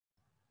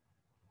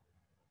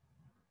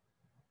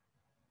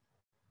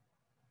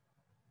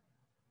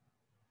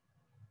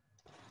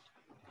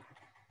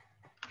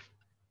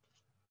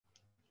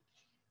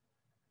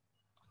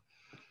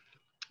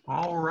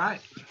All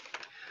right.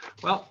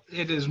 Well,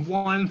 it is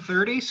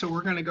 1:30, so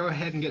we're going to go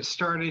ahead and get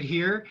started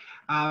here.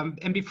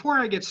 And before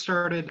I get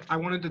started, I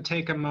wanted to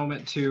take a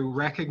moment to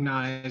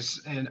recognize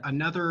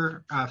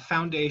another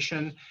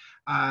foundation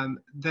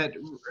that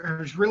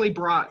has really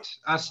brought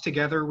us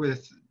together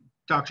with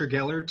Dr.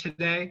 Geller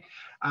today.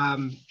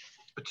 And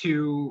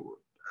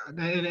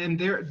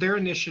their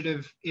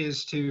initiative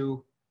is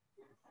to,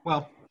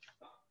 well,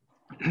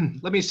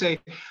 let me say,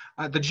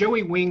 the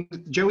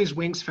Joey's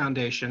Wings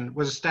Foundation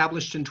was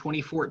established in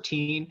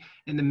 2014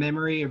 in the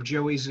memory of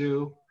Joey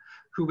Zhu,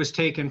 who was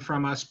taken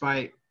from us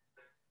by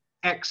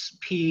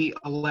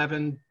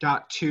XP11.2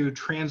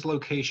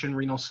 translocation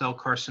renal cell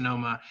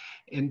carcinoma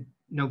in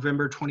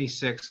November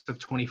 26th of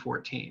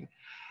 2014.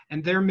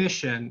 And their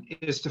mission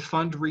is to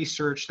fund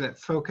research that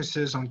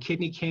focuses on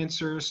kidney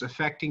cancers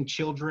affecting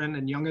children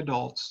and young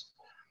adults,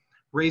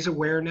 raise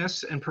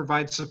awareness, and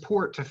provide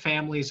support to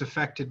families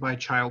affected by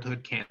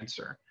childhood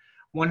cancer.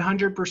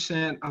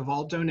 100% of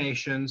all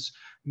donations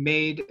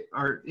made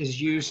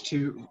is used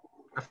to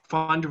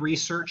fund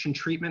research and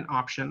treatment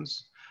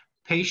options,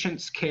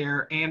 patients'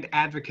 care, and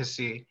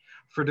advocacy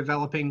for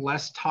developing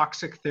less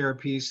toxic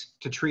therapies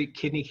to treat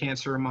kidney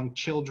cancer among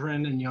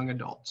children and young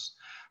adults.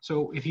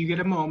 So if you get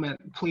a moment,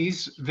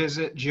 please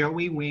visit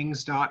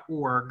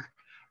joeywings.org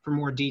for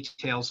more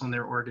details on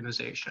their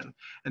organization.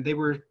 And they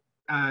were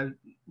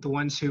the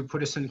ones who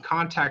put us in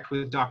contact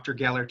with Dr.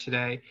 Geller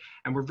today,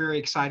 and we're very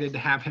excited to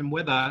have him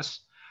with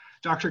us.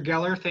 Dr.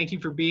 Geller, thank you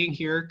for being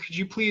here. Could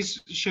you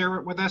please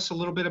share with us a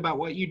little bit about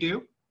what you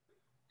do?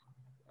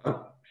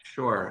 Oh,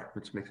 sure.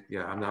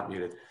 Yeah, I'm not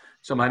muted.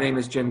 So my name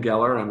is Jim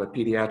Geller. I'm a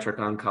pediatric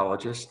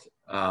oncologist.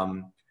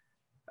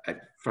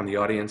 From the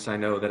audience, I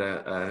know that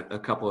a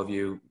couple of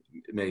you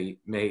we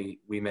may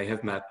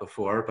have met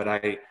before, but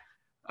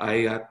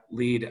I'm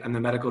the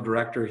medical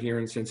director here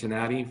in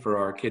Cincinnati for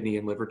our kidney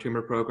and liver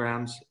tumor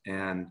programs,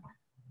 and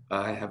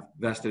I have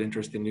vested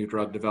interest in new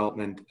drug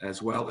development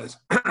as well as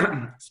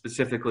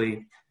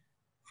specifically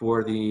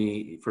for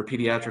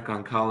pediatric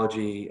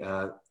oncology,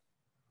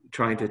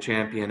 trying to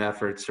champion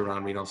efforts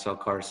around renal cell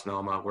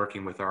carcinoma,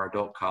 working with our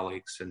adult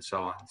colleagues and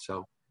so on.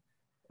 So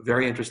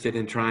very interested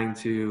in trying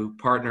to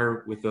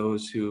partner with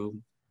those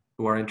who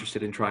are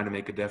interested in trying to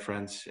make a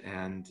difference,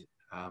 and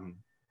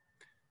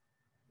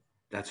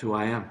that's who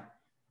I am.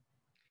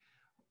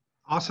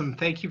 Awesome.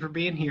 Thank you for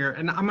being here.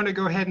 And I'm going to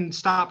go ahead and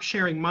stop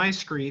sharing my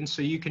screen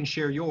so you can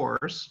share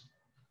yours.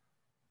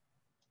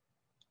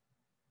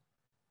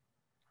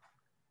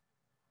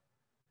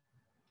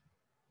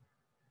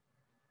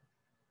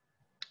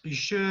 You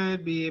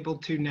should be able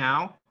to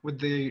now with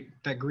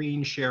that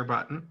green share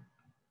button.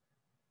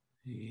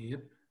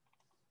 Yep.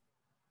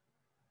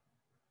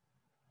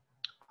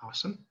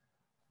 Awesome.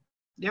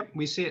 Yep,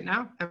 we see it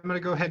now. I'm going to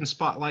go ahead and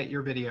spotlight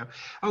your video.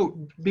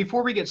 Oh,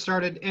 before we get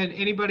started, and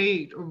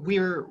anybody,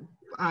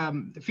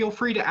 feel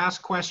free to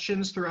ask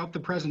questions throughout the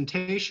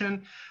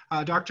presentation.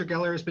 Dr.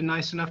 Geller has been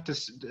nice enough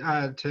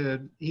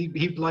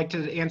he'd like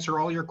to answer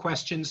all your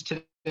questions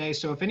today.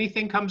 So if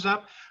anything comes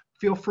up,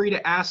 feel free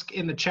to ask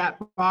in the chat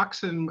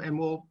box, and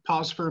we'll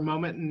pause for a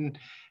moment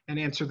and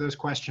answer those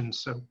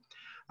questions. So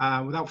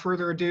without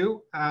further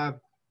ado,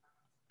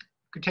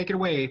 could take it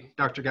away,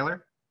 Dr.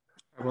 Geller.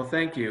 Well,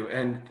 thank you.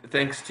 And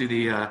thanks to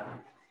the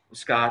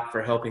Scott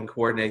for helping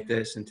coordinate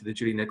this, and to the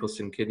Judy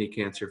Nicholson Kidney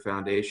Cancer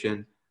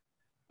Foundation,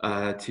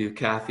 to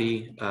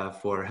Kathy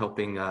for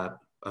helping of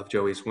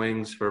Joey's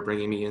Wings for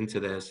bringing me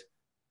into this.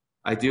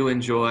 I do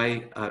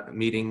enjoy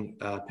meeting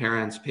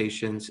parents,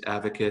 patients,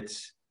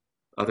 advocates,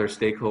 other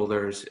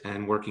stakeholders,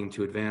 and working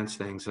to advance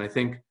things. And I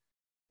think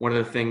one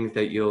of the things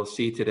that you'll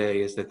see today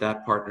is that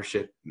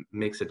partnership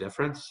makes a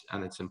difference,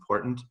 and it's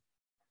important.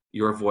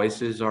 Your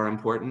voices are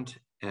important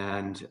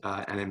and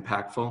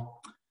impactful.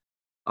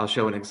 I'll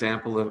show an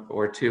example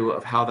or two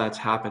of how that's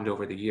happened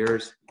over the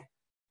years.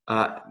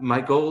 My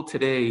goal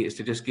today is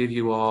to just give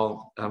you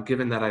all,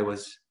 given that I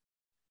was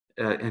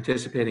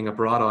anticipating a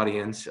broad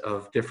audience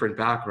of different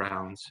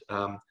backgrounds,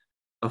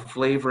 a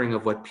flavoring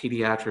of what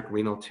pediatric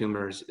renal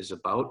tumors is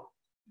about.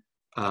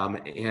 I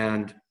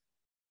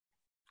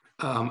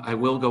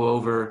will go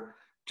over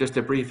just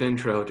a brief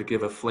intro to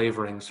give a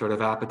flavoring, sort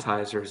of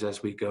appetizers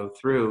as we go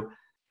through.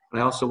 And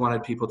I also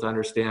wanted people to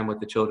understand what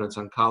the Children's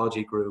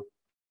Oncology Group,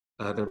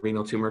 the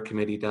Renal Tumor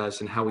Committee,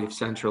 does, and how we've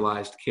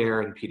centralized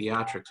care in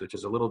pediatrics, which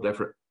is a little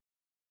different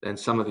than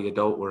some of the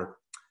adult work.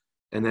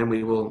 And then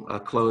we will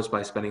close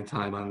by spending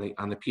time on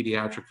the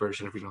pediatric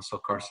version of renal cell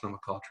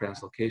carcinoma called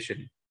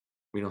translocation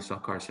renal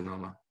cell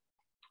carcinoma.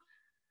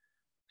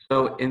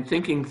 So in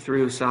thinking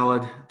through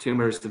solid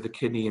tumors to the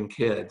kidney in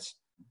kids,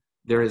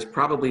 there is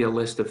probably a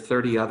list of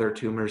 30 other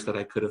tumors that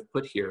I could have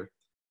put here.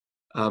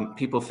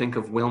 People think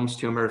of Wilms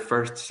tumor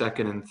first,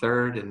 second, and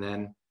third, and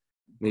then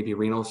maybe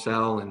renal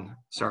cell and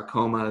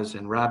sarcomas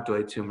and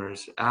rhabdoid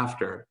tumors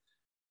after.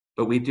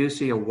 But we do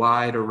see a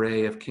wide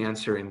array of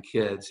cancer in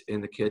kids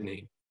in the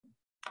kidney.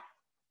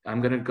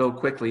 I'm going to go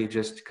quickly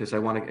just because I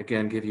want to,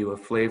 again, give you a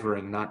flavor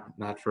and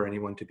not for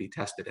anyone to be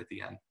tested at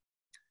the end.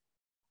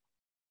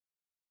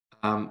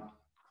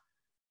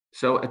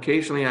 So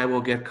occasionally I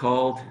will get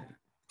called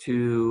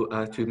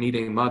to meet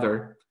a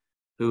mother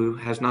who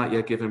has not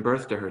yet given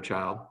birth to her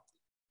child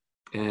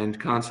and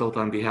consult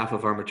on behalf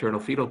of our maternal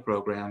fetal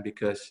program,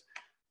 because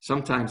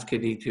sometimes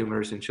kidney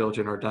tumors in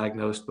children are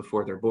diagnosed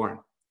before they're born.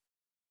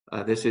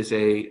 This is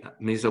a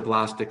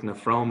mesoblastic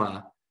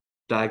nephroma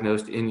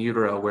diagnosed in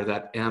utero where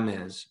that M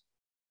is.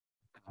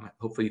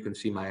 Hopefully you can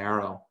see my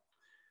arrow.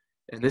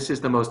 And this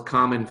is the most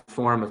common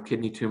form of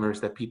kidney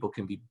tumors that people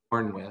can be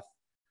born with.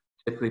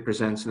 Typically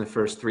presents in the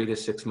first 3 to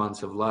 6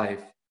 months of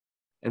life.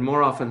 And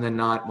more often than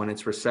not, when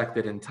it's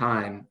resected in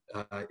time,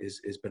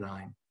 is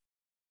benign.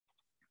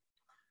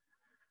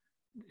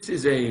 This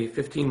is a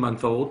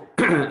 15-month-old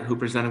who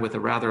presented with a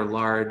rather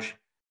large,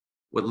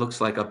 what looks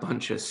like a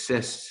bunch of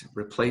cysts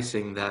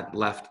replacing that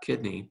left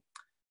kidney.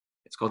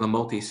 It's called a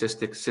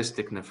multicystic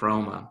cystic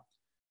nephroma.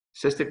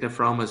 Cystic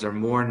nephromas are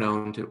more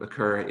known to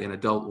occur in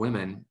adult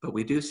women, but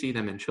we do see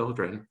them in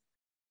children,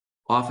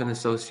 often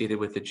associated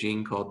with a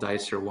gene called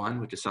Dicer1,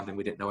 which is something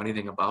we didn't know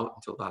anything about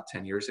until about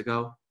 10 years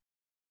ago.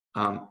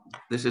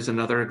 This is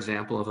another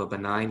example of a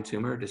benign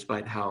tumor,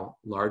 despite how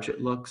large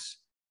it looks,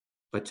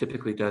 but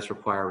typically does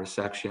require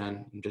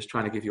resection. I'm just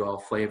trying to give you all a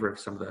flavor of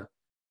some of the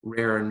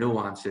rarer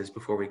nuances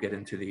before we get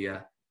into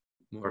the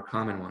more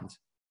common ones.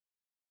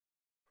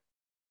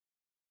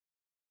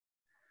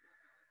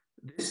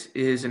 This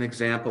is an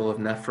example of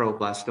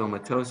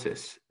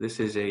nephroblastomatosis.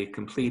 This is a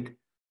complete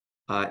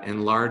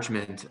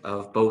enlargement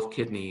of both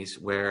kidneys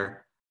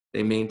where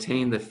they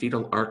maintain the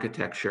fetal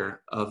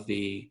architecture of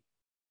the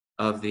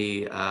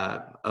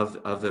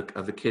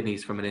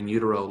kidneys from an in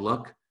utero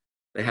look.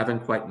 They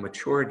haven't quite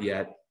matured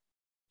yet,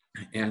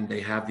 and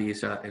they have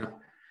these.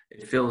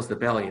 It fills the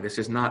belly. This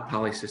is not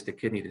polycystic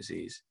kidney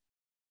disease.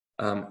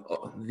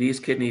 These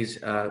kidneys,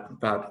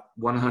 about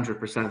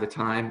 100% of the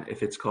time,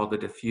 if it's called the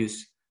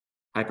diffuse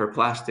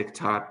hyperplastic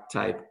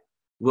type,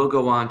 will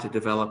go on to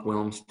develop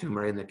Wilms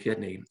tumor in the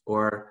kidney,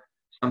 or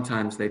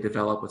sometimes they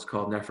develop what's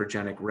called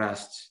nephrogenic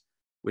rests,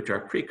 which are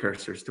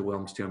precursors to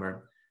Wilms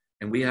tumor.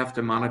 And we have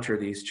to monitor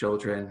these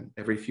children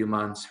every few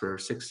months for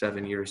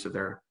 6-7 years of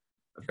their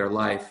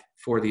life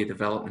for the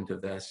development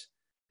of this,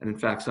 and in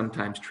fact,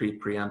 sometimes treat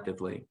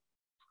preemptively.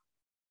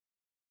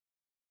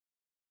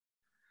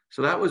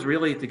 So that was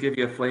really to give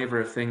you a flavor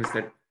of things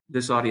that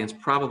this audience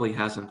probably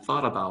hasn't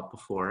thought about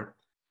before.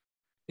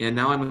 And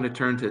now I'm going to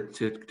turn to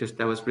just,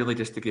 that was really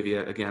just to give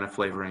you, again, a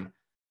flavoring,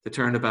 to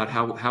turn about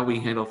how we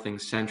handle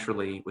things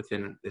centrally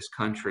within this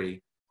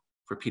country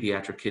for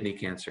pediatric kidney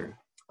cancer.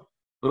 A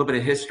little bit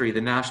of history.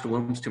 The National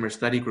Wilms Tumor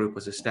Study Group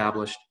was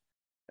established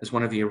as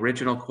one of the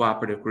original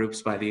cooperative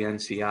groups by the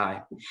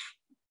NCI.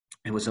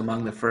 It was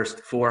among the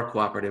first 4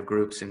 cooperative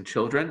groups in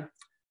children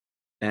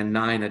and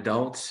 9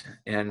 adults.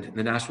 And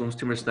the National Wilms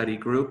Tumor Study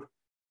Group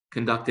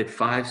conducted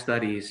 5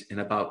 studies in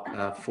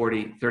about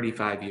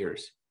 35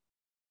 years.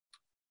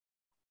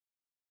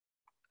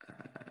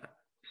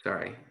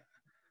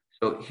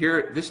 So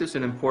here, this is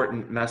an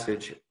important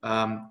message.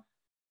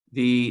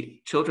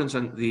 The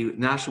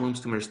National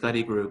Wilms Tumor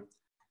Study Group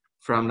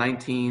from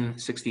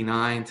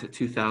 1969 to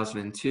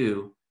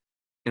 2002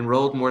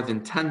 enrolled more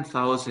than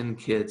 10,000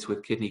 kids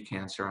with kidney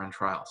cancer on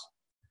trials.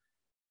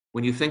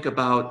 When you think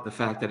about the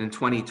fact that in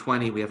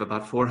 2020, we have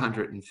about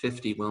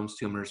 450 Wilms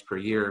tumors per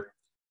year,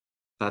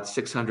 about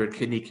 600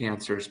 kidney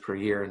cancers per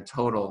year in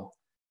total,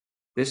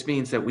 this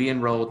means that we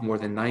enrolled more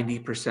than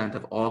 90%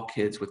 of all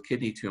kids with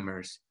kidney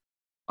tumors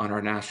on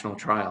our national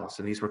trials,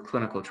 and these were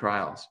clinical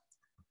trials,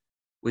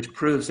 which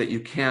proves that you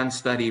can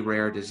study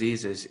rare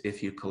diseases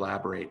if you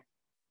collaborate.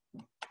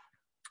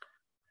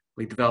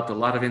 We developed a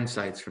lot of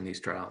insights from these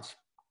trials.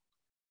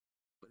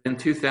 In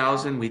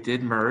 2000, we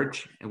did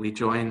merge, and we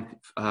joined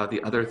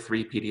the other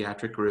 3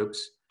 pediatric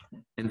groups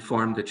and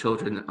formed the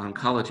Children's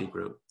Oncology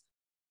Group.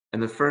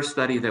 And the first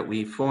study that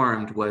we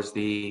formed was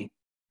the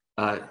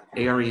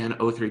AREN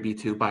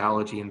O3b2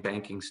 biology and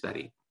banking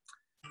study.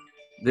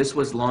 This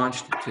was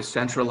launched to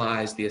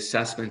centralize the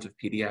assessment of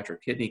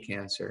pediatric kidney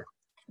cancer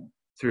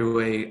through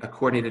a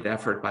coordinated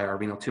effort by our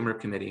renal tumor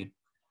committee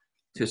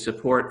to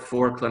support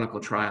 4 clinical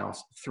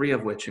trials, 3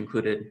 of which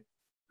included,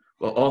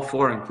 well, all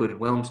 4 included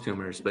Wilms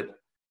tumors, but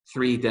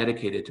 3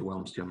 dedicated to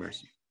Wilms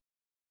tumors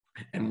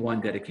and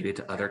 1 dedicated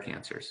to other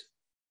cancers.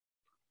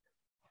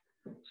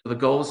 So the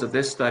goals of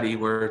this study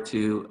were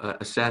to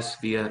assess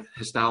via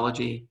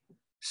histology,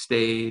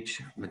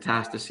 stage,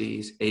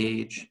 metastases,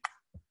 age,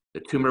 the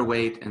tumor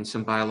weight, and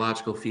some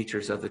biological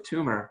features of the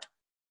tumor,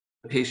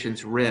 the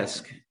patient's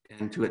risk,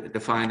 and to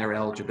define their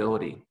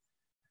eligibility. We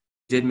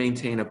did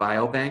maintain a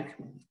biobank,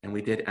 and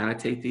we did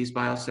annotate these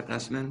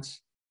biospecimens.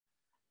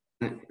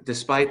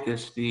 Despite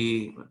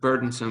the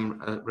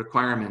burdensome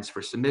requirements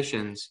for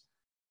submissions,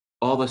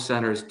 all the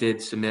centers did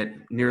submit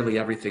nearly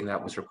everything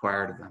that was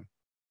required of them,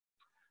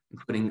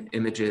 including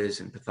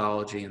images and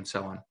pathology and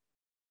so on.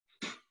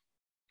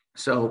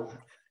 So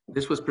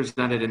this was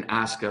presented in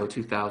ASCO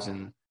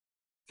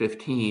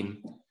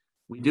 2015.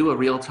 We do a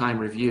real-time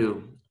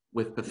review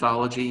with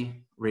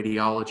pathology,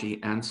 radiology,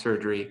 and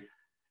surgery,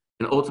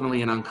 and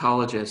ultimately an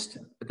oncologist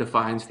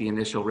defines the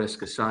initial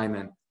risk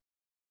assignment.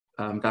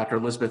 Dr.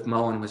 Elizabeth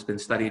Mullen has been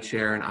study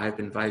chair and I've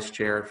been vice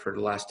chair for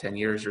the last 10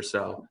 years or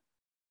so.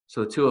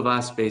 So the two of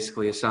us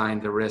basically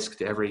assigned the risk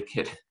to every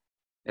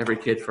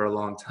kid for a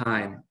long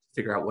time to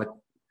figure out what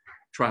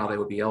trial they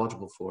would be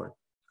eligible for.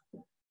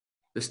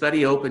 The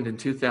study opened in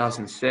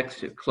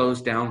 2006. It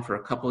closed down for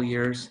a couple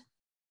years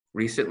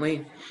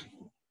recently,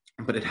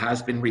 but it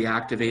has been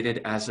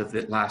reactivated as of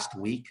the last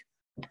week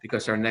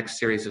because our next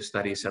series of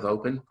studies have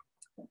opened.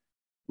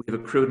 We've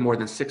accrued more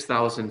than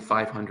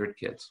 6,500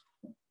 kids.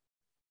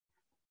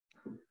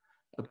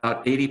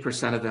 About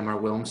 80% of them are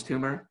Wilms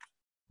tumor,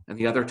 and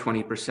the other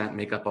 20%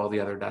 make up all the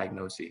other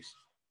diagnoses.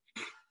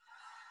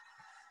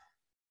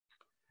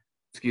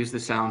 Excuse the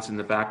sounds in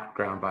the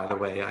background, by the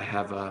way. I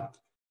have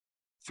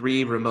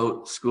 3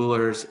 remote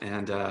schoolers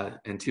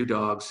and 2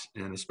 dogs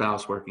and a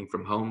spouse working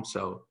from home,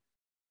 so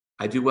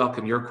I do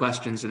welcome your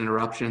questions and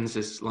interruptions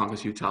as long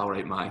as you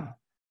tolerate mine.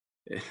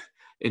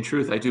 In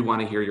truth, I do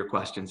want to hear your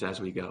questions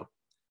as we go.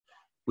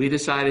 We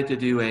decided to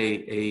do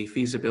a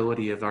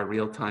feasibility of our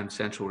real-time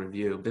central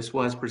review. This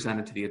was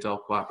presented to the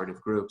adult cooperative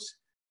groups.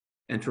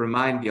 And to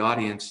remind the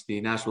audience,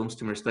 the National Wilms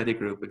Tumor Study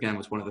Group, again,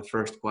 was one of the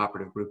first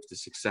cooperative groups to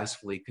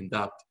successfully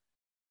conduct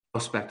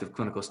prospective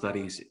clinical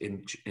studies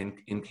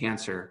in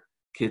cancer,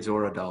 kids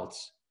or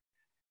adults.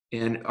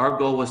 And our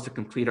goal was to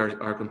complete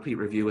our complete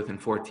review within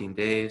 14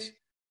 days.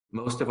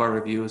 Most of our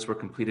reviews were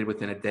completed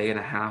within a day and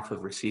a half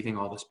of receiving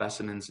all the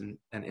specimens and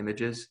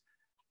images.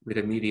 We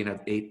had a median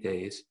of 8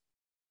 days.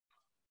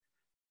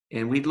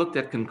 And we looked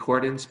at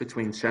concordance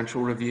between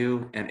central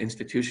review and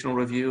institutional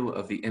review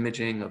of the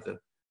imaging, of the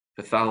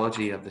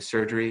pathology, of the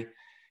surgery.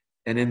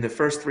 And in the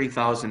first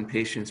 3,000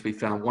 patients, we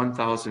found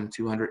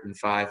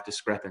 1,205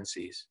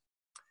 discrepancies.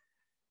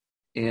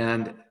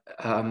 And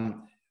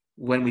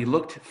when we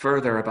looked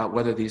further about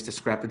whether these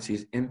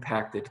discrepancies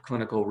impacted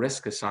clinical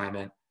risk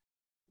assignment,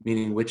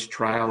 meaning which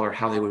trial or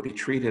how they would be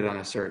treated on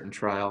a certain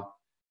trial,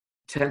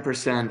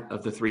 10%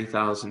 of the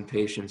 3,000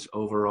 patients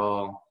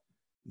overall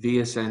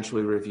via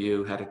central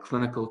review had a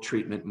clinical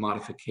treatment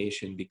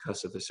modification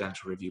because of the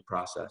central review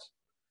process.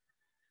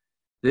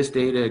 This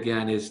data,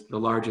 again, is the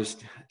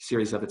largest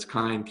series of its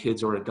kind,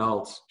 kids or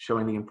adults,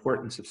 showing the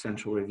importance of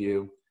central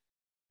review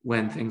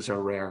when things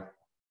are rare.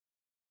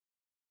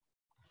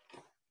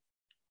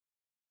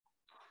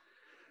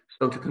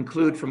 So to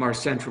conclude from our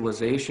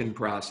centralization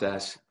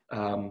process,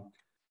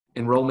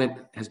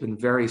 enrollment has been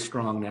very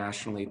strong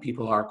nationally.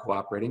 People are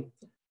cooperating.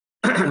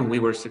 We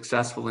were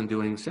successful in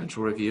doing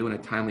central review in a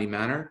timely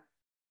manner.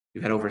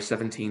 We've had over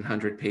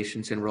 1,700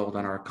 patients enrolled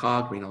on our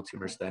COG renal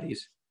tumor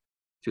studies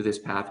through this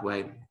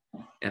pathway.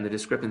 And the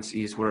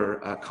discrepancies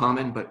were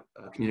common, but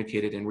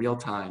communicated in real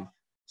time,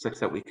 such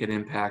that we could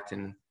impact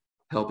and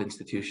help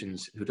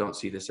institutions who don't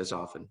see this as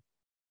often.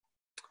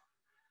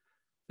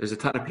 There's a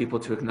ton of people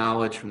to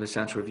acknowledge from the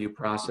central review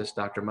process.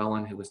 Dr.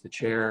 Mullen, who was the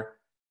chair,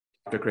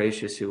 Dr.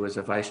 Gracious, who was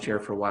a vice chair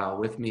for a while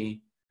with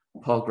me,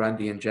 Paul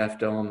Grundy and Jeff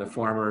Dohm, the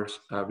former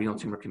renal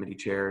tumor committee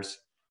chairs,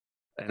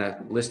 and a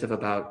list of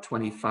about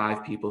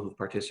 25 people who've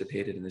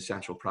participated in the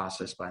central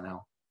process by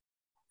now.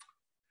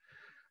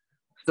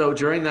 So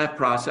during that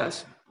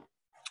process,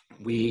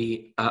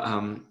 we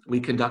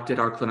conducted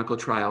our clinical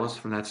trials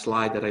from that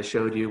slide that I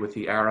showed you with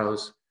the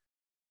arrows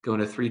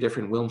going to 3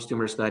 different Wilms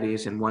tumor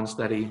studies. In one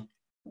study,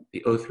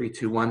 the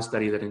 0321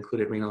 study that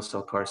included renal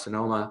cell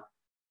carcinoma.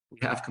 We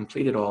have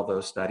completed all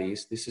those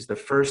studies. This is the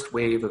first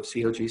wave of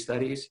COG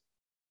studies.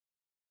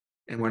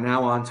 And we're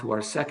now on to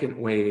our second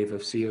wave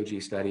of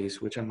COG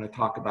studies, which I'm going to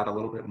talk about a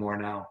little bit more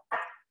now.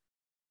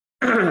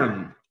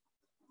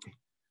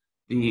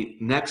 The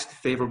next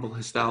favorable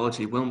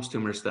histology Wilms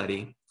tumor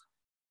study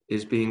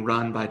is being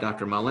run by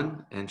Dr.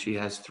 Mullen, and she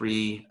has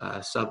 3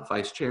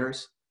 sub-vice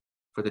chairs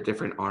for the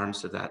different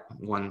arms of that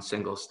one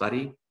single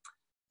study.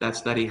 That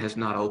study has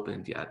not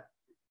opened yet.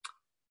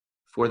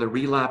 For the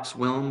relapse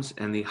Wilms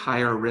and the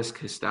higher risk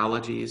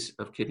histologies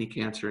of kidney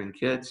cancer in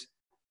kids,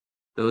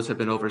 those have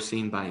been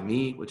overseen by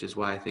me, which is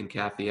why I think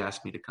Kathy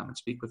asked me to come and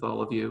speak with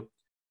all of you,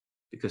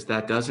 because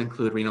that does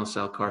include renal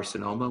cell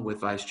carcinoma with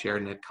Vice Chair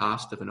Nick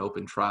Cost of an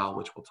open trial,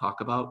 which we'll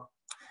talk about.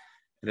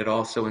 And it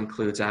also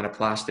includes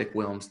anaplastic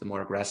Wilms, the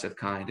more aggressive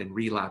kind, and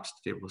relapsed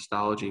favorable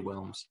histology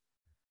Wilms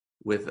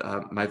with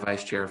my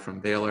Vice Chair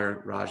from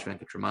Baylor, Raj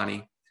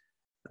Venkatramani.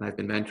 And I've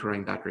been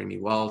mentoring Dr. Amy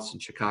Waltz in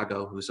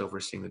Chicago, who's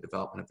overseeing the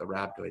development of the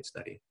rhabdoid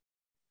study.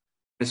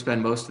 I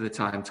spend most of the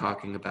time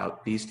talking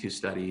about these 2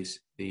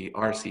 studies, the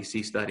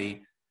RCC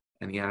study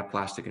and the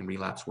anaplastic and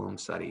relapse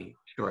Wilms study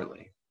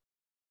shortly.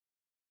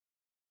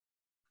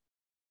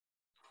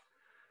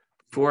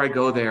 Before I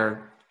go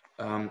there,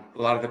 a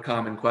lot of the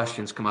common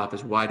questions come up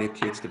is why do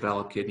kids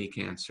develop kidney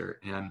cancer?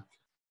 And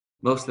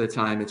most of the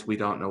time it's we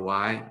don't know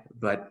why,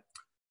 but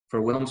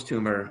for Wilms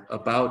tumor,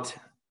 about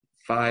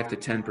 5 to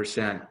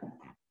 10%,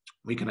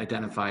 we can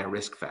identify a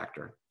risk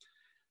factor.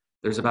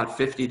 There's about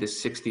 50 to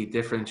 60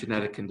 different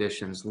genetic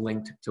conditions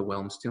linked to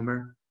Wilms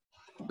tumor.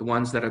 The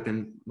ones that have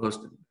been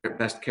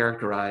best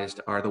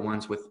characterized are the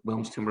ones with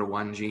Wilms tumor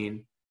 1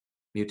 gene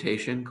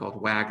mutation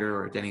called Wagger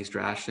or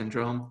Denny's-Drash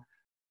syndrome,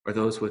 or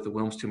those with the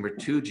Wilms tumor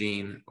 2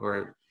 gene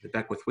or the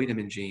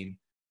Beckwith-Wiedemann gene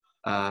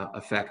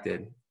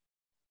affected,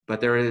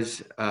 but there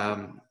is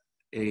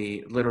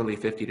literally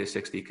 50 to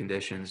 60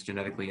 conditions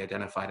genetically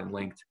identified and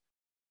linked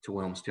to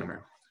Wilms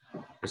tumor.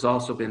 There's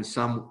also been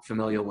some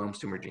familial Wilms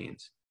tumor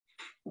genes.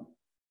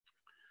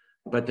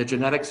 But the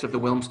genetics of the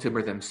Wilms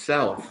tumor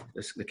themselves,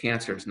 the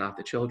cancers, not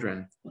the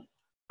children,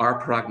 are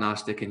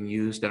prognostic and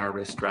used in our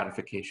risk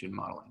stratification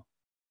modeling.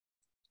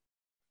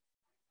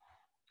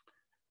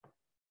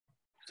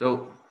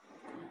 So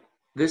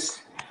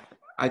this,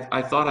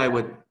 I thought I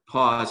would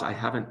pause. I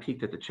haven't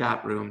peeked at the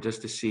chat room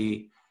just to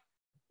see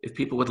if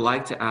people would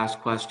like to ask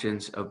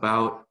questions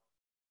about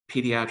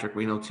pediatric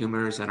renal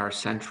tumors and our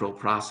central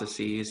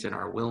processes and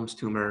our Wilms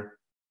tumor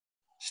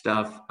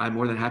stuff. I'm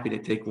more than happy to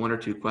take one or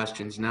two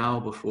questions now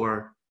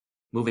before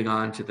moving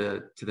on to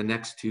the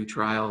next two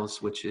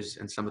trials, which is,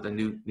 and some of the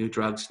new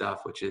drug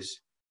stuff, which is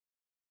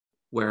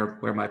where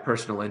my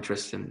personal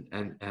interests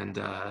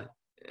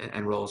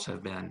and roles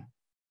have been.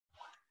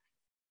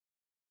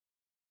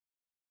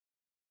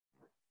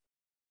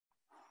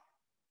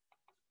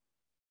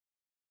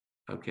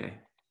 Okay.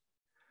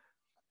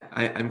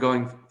 I'm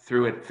going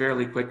through it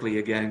fairly quickly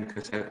again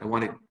because I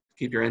want to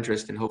keep your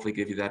interest and hopefully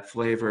give you that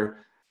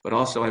flavor. But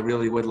also, I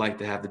really would like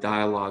to have the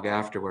dialogue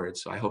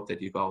afterwards. So I hope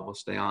that you all will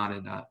stay on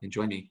and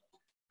join me.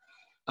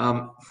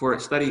 For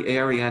study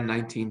AREN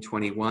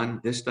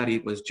 1921, this study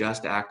was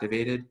just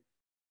activated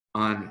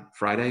on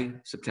Friday,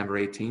 September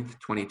 18th,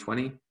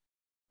 2020,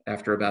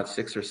 after about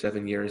 6 or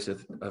 7 years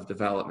of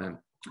development.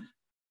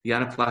 The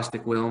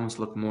anaplastic Wilms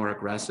look more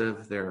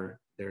aggressive. Their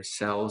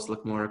cells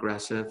look more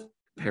aggressive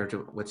compared to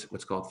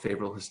what's called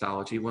favorable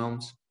histology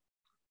Wilms.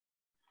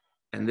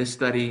 And this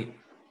study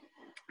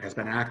has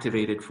been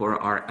activated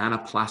for our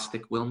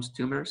anaplastic Wilms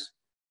tumors,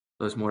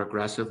 those more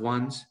aggressive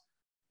ones,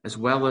 as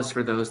well as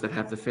for those that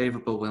have the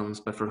favorable Wilms,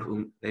 but for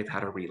whom they've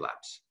had a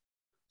relapse.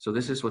 So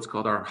this is what's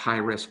called our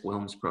high-risk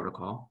Wilms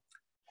protocol.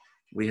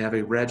 We have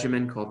a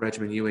regimen called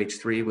regimen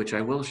UH3, which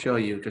I will show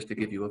you just to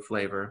give you a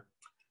flavor,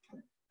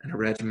 and a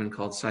regimen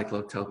called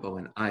cyclotopo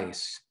and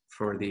ICE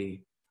for the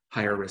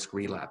higher risk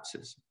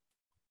relapses.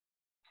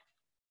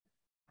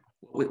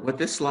 What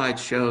this slide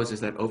shows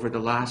is that over the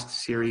last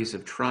series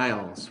of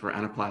trials for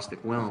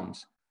anaplastic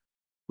Wilms,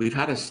 we've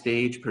had a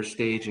stage per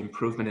stage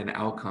improvement in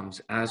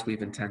outcomes as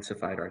we've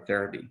intensified our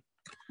therapy.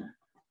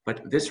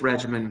 But this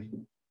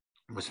regimen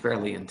was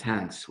fairly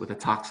intense with a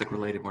toxic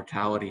related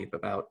mortality of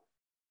about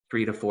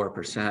 3 to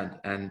 4%.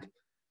 And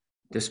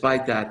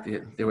despite that,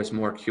 there was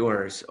more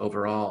cures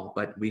overall,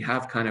 but we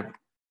have kind of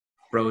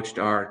broached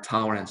our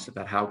tolerance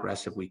about how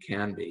aggressive we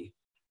can be.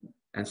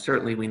 And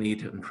certainly we need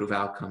to improve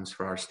outcomes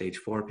for our stage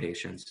 4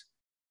 patients,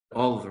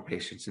 all of our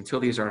patients. Until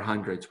these are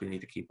hundreds, we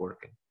need to keep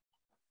working.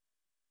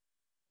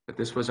 But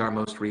this was our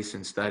most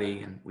recent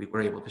study, and we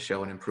were able to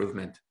show an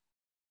improvement,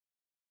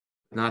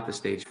 not the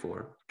stage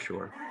 4,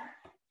 sure.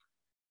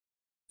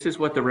 This is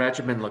what the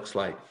regimen looks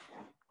like.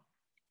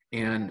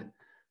 And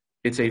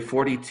it's a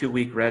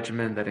 42-week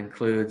regimen that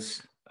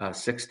includes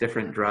 6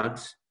 different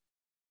drugs.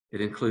 It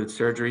includes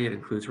surgery, it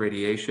includes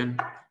radiation,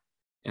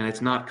 and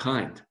it's not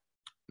kind.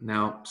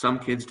 Now, some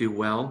kids do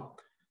well,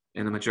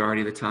 and the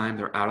majority of the time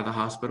they're out of the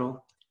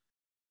hospital.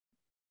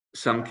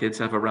 Some kids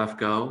have a rough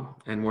go,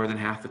 and more than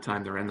half the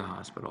time they're in the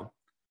hospital.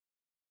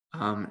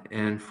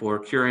 And for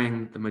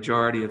curing the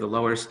majority of the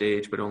lower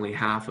stage, but only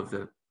half of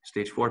the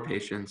stage 4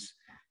 patients,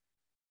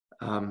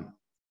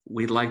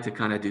 we'd like to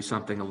kind of do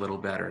something a little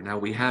better. Now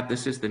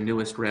this is the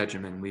newest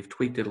regimen. We've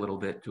tweaked it a little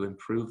bit to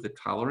improve the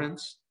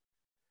tolerance.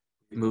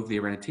 We move the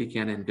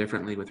irinotecan in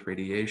differently with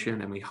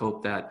radiation, and we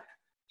hope that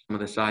some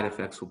of the side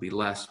effects will be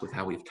less with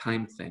how we've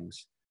timed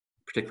things,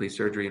 particularly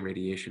surgery and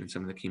radiation and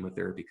some of the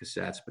chemotherapy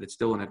cassettes, but it's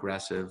still an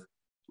aggressive,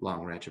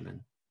 long regimen.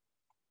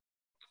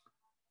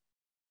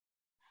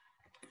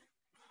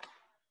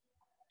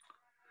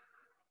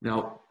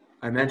 Now,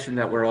 I mentioned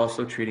that we're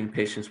also treating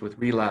patients with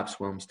relapse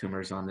Wilms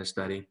tumors on this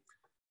study.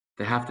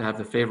 They have to have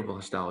the favorable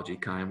histology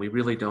kind. We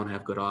really don't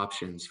have good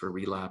options for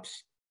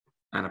relapse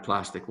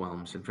anaplastic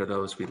Wilms, and for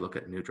those, we look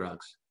at new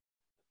drugs.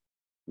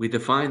 We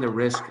define the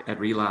risk at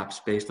relapse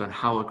based on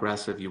how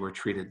aggressive you were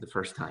treated the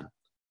first time,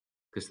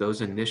 because those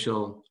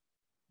initial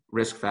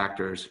risk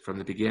factors from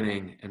the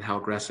beginning and how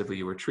aggressively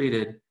you were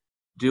treated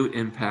do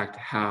impact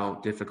how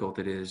difficult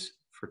it is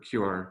for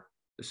cure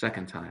the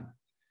second time.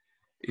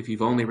 If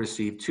you've only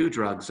received 2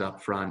 drugs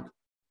up front,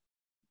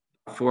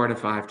 4 to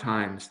 5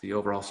 times, the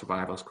overall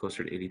survival is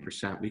closer to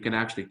 80%. We can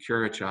actually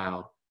cure a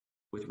child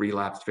with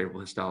relapsed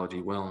favorable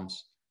histology Wilms.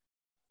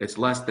 It's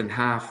less than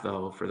half,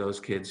 though, for those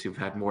kids who've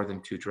had more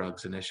than 2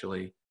 drugs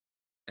initially,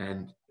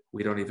 and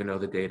we don't even know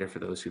the data for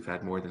those who've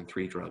had more than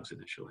 3 drugs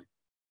initially.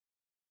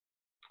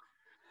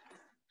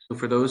 So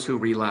for those who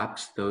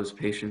relapse, those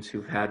patients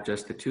who've had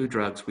just the 2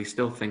 drugs, we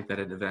still think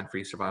that an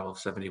event-free survival of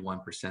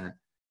 71%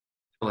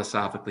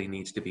 philosophically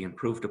needs to be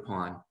improved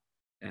upon.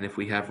 And if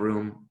we have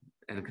room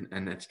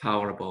and it's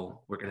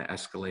tolerable, we're going to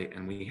escalate,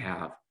 and we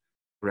have.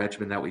 The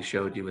regimen that we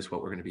showed you is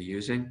what we're going to be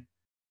using.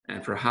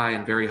 And for high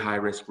and very high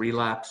risk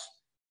relapse,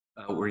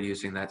 we're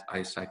using that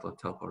ICE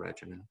cyclotopo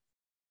regimen.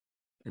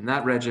 And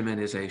that regimen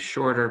is a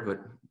shorter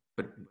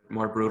but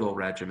more brutal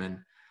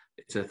regimen.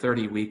 It's a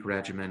 30-week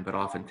regimen, but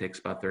often takes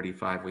about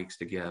 35 weeks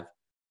to give,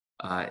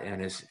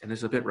 and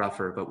is a bit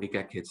rougher, but we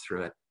get kids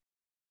through it.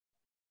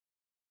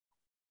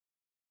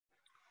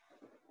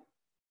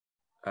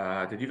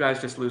 Did you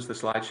guys just lose the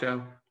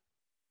slideshow?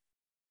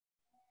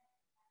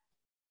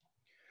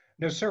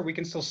 No, sir, we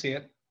can still see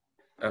it.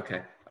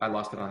 Okay, I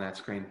lost it on that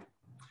screen.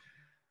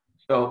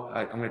 So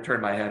I'm going to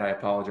turn my head, I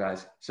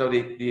apologize. So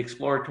the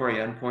exploratory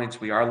endpoints,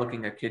 we are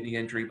looking at kidney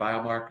injury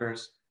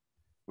biomarkers.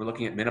 We're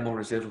looking at minimal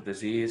residual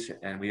disease,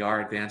 and we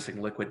are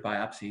advancing liquid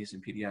biopsies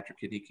in pediatric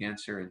kidney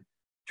cancer and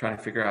trying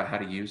to figure out how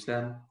to use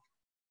them.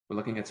 We're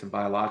looking at some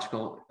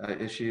biological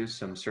issues,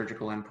 some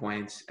surgical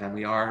endpoints, and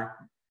we are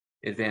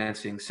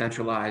advancing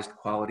centralized,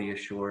 quality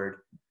assured,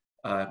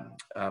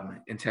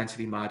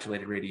 intensity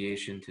modulated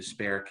radiation to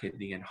spare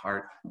kidney and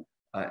heart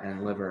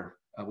and liver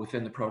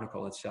within the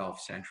protocol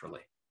itself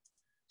centrally.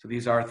 So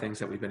these are things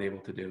that we've been able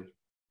to do.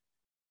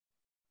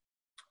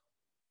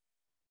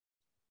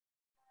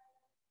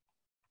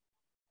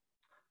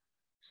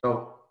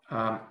 So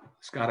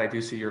Scott, I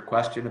do see your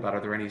question about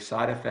are there any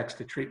side effects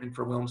to treatment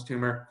for Wilms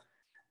tumor?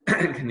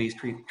 Can these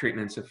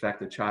treatments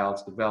affect a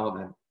child's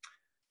development?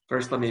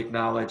 First, let me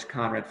acknowledge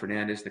Conrad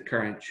Fernandez, the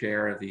current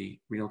chair of the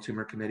Renal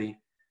Tumor Committee,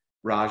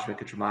 Raj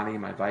Venkatramani,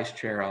 my vice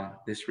chair on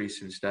this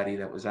recent study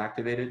that was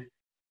activated,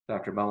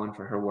 Dr. Mullen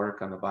for her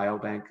work on the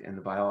biobank and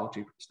the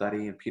biology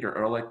study, and Peter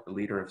Ehrlich, the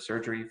leader of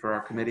surgery for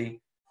our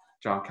committee,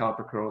 John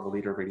Calpicro, the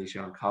leader of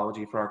radiation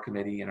oncology for our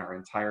committee, and our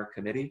entire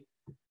committee.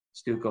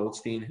 Stu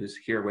Goldstein, who's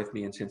here with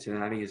me in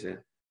Cincinnati, is an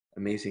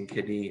amazing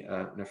kidney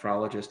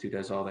nephrologist who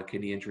does all the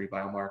kidney injury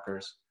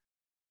biomarkers.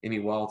 Amy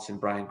Waltz and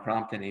Brian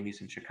Crompton.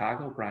 Amy's in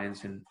Chicago,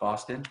 Brian's in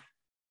Boston,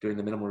 doing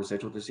the minimal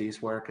residual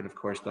disease work. And of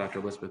course, Dr.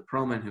 Elizabeth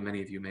Proman, who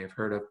many of you may have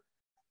heard of,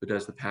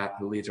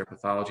 who leads our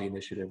pathology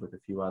initiative with a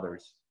few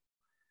others.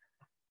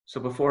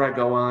 So before I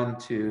go on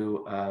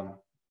to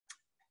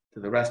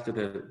the rest of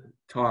the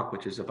talk,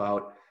 which is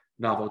about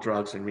novel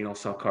drugs and renal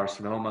cell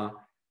carcinoma,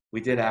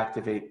 we did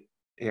activate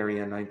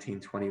Area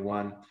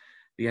 1921.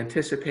 The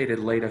anticipated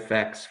late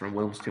effects from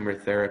Wilms tumor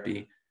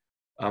therapy,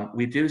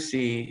 we do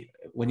see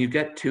when you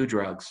get 2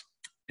 drugs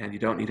and you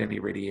don't need any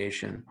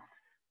radiation,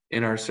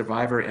 in our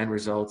survivor end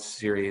results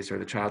series, or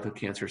the childhood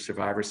cancer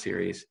survivor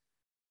series,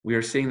 we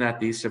are seeing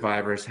that these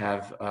survivors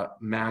have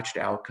matched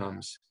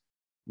outcomes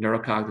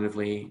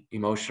neurocognitively,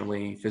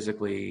 emotionally,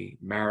 physically,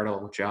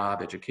 marital,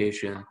 job,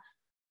 education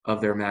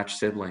of their matched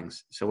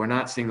siblings. So we're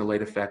not seeing the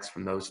late effects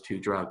from those 2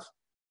 drugs.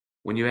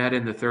 When you add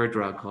in the 3rd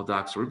drug called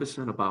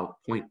doxorubicin, about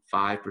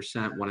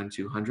 0.5%, 1 in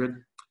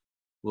 200,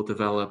 will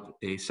develop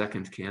a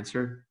second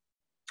cancer,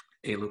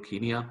 a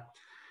leukemia,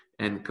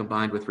 and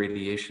combined with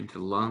radiation to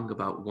the lung,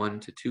 about 1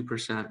 to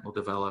 2% will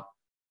develop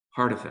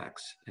heart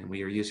effects. And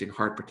we are using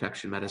heart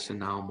protection medicine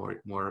now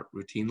more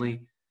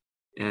routinely,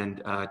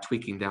 and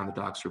tweaking down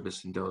the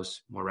doxorubicin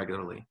dose more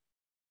regularly.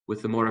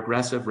 With the more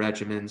aggressive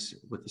regimens,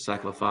 with the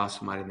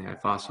cyclophosphamide and the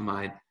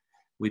ifosfamide,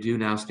 we do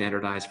now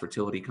standardize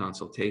fertility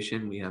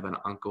consultation. We have an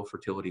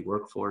oncofertility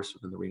workforce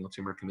within the Renal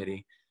Tumor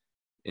Committee.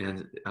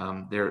 And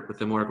with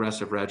the more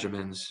aggressive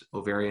regimens,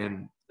 ovary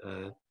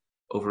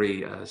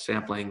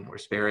sampling or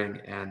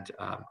sparing and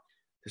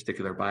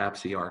testicular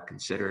biopsy are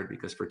considered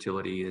because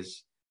fertility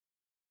is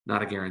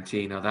not a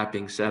guarantee. Now, that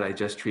being said, I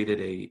just treated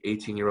a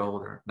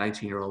 18-year-old or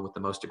 19-year-old with the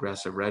most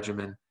aggressive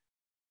regimen,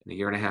 and a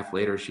year and a half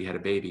later, she had a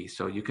baby.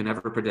 So you can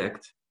never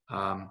predict.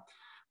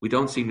 We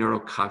don't see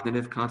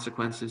neurocognitive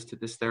consequences to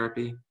this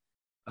therapy,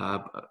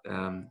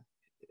 and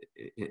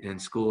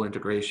school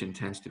integration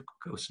tends to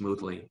go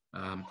smoothly.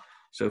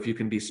 So if you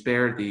can be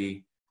spared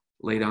the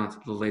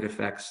late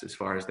effects as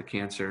far as the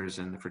cancers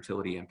and the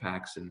fertility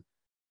impacts and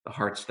the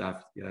heart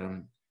stuff,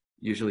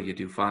 usually you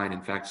do fine.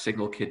 In fact,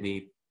 signal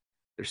kidney,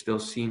 there still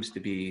seems to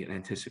be an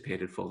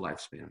anticipated full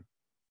lifespan.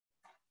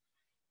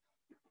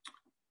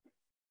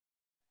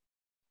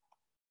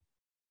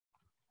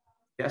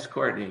 Yes,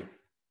 Courtney,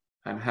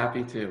 I'm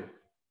happy to.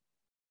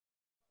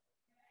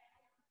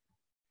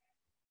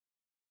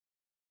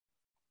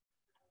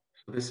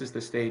 So this is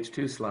the stage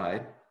 2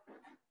 slide.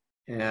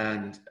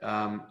 And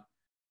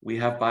we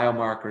have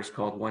biomarkers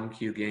called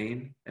 1Q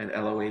gain and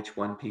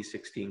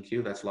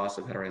LOH1P16Q, that's loss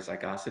of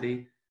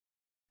heterozygosity.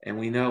 And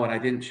we know, and I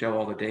didn't show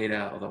all the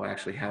data, although I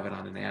actually have it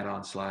on an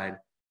add-on slide,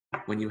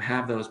 when you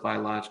have those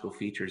biological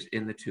features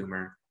in the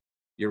tumor,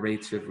 your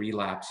rates of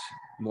relapse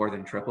more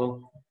than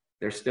triple.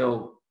 They're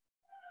still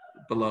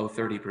below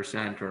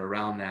 30% or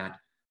around that,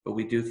 but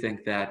we do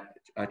think that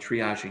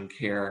triaging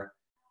care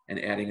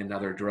and adding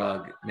another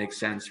drug makes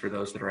sense for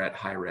those that are at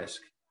high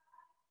risk.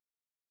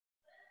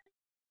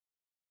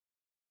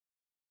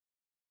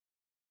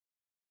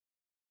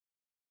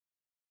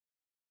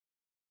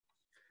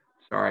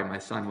 Sorry, my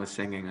son was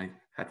singing. I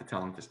had to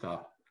tell him to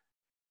stop.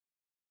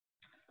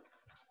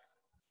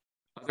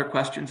 Other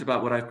questions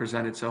about what I've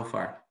presented so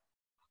far?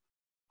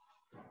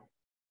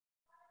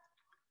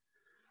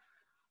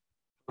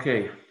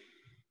 Okay.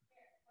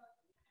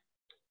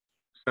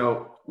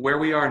 So where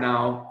we are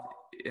now,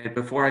 and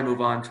before I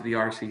move on to the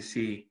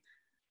RCC,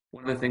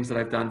 one of the things that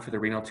I've done for the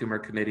Renal Tumor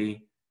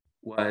Committee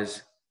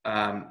was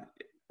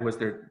I was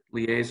their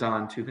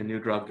liaison to the new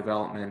drug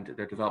development,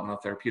 their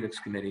developmental therapeutics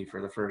committee for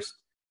the first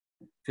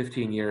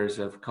 15 years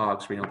of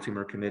COG's renal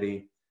tumor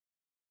committee.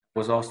 I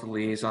was also the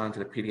liaison to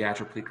the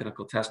Pediatric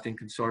Preclinical Testing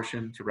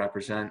Consortium to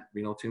represent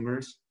renal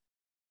tumors,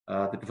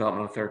 the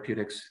developmental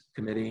therapeutics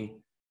committee,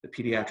 the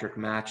Pediatric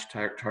Match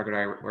Target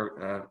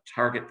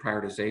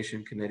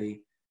Prioritization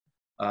Committee,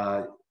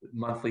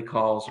 monthly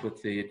calls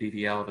with the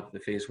DVL, the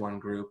phase 1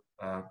 group,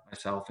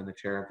 myself and the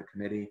chair of the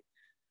committee.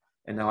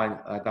 And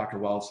now Dr.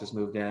 Wallace has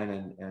moved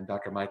in, and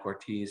Dr. Mike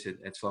Ortiz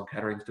at Sloan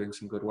Kettering is doing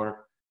some good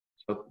work.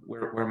 So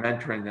we're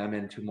mentoring them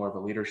into more of a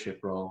leadership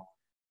role.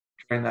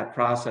 During that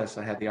process,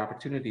 I had the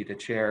opportunity to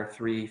chair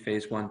 3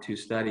 phase 1/2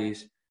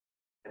 studies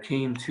that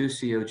came to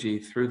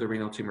COG through the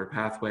renal tumor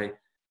pathway,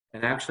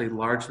 and actually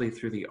largely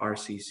through the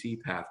RCC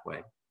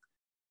pathway.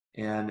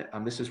 And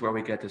this is where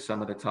we get to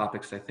some of the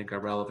topics I think are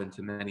relevant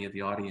to many of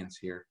the audience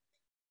here,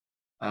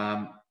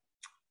 and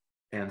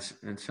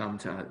some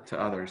to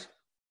others.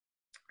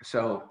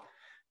 So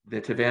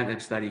the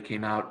Tuvantinib study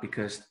came out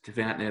because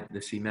Tuvantinib,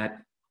 the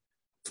c-Met,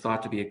 was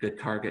thought to be a good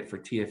target for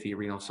TFE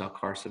renal cell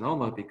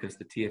carcinoma because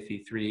the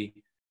TFE3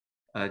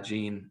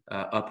 gene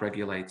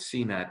upregulates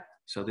c-Met.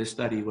 So this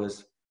study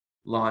was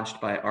launched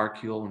by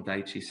Arcule and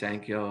Daiichi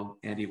Sankyo.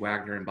 Andy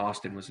Wagner in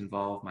Boston was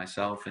involved,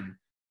 myself and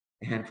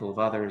a handful of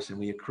others, and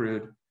we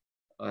accrued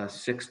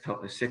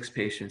 6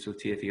 patients with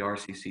TFE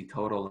RCC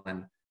total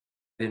and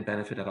didn't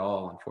benefit at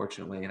all,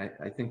 unfortunately. And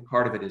I think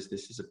part of it is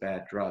this is a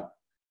bad drug.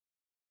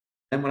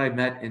 Then when I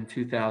met in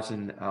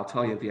 2000, I'll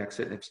tell you the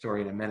axitinib story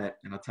in a minute,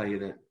 and I'll tell you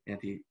the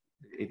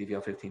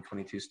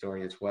anti-ADVL1522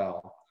 story as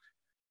well.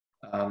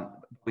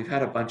 We've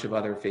had a bunch of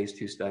other phase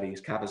 2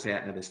 studies.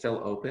 Cabozantinib is still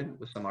open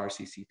with some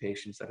RCC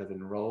patients that have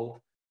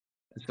enrolled,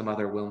 and some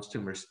other Wilms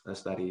tumor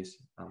studies.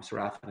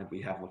 Sorafenib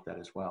we have looked at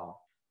as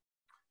well.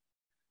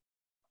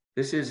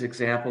 This is an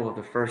example of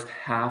the first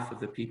half of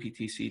the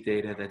PPTC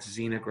data, that's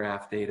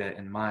xenograft data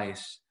in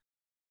mice,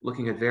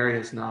 looking at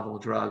various novel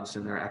drugs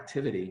and their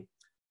activity.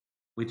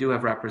 We do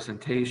have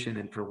representation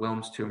and for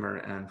Wilms tumor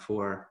and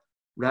for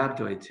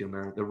rhabdoid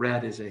tumor. The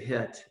red is a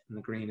hit and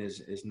the green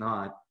is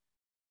not.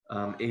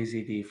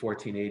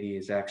 AZD1480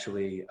 is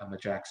actually a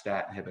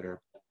JAK-STAT inhibitor.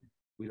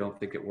 We don't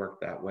think it worked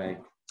that way.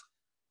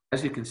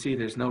 As you can see,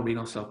 there's no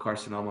renal cell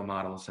carcinoma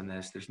models in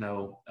this. There's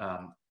no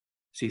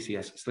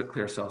CCS, split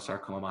clear cell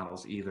sarcoma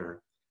models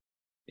either.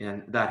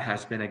 And that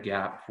has been a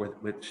gap with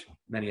which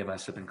many of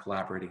us have been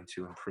collaborating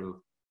to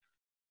improve.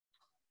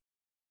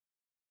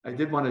 I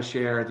did want to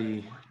share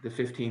the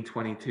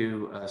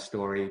 1522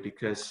 story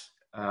because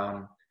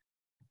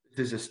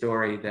this is a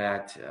story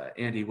that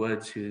Andy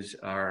Woods, who's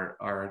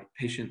our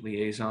patient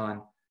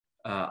liaison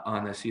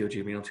on the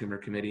COG Renal Tumor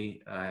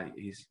Committee,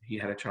 he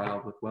had a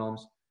child with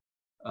Wilms,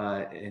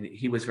 and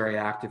he was very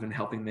active in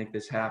helping make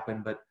this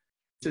happen. But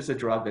this is a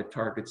drug that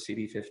targets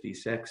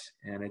CD56,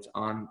 and it's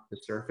on the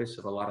surface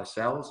of a lot of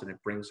cells, and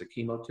it brings a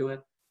chemo to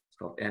it. It's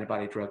called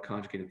antibody-drug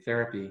conjugated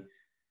therapy.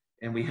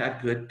 And we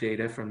had good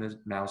data from the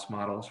mouse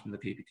models from the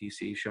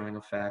PPTC showing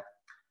effect,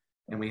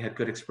 and we had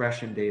good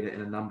expression data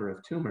in a number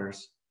of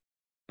tumors.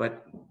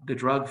 But the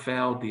drug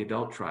failed the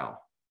adult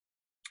trial.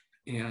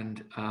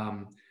 And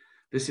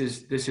this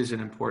is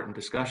an important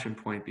discussion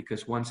point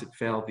because once it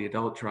failed the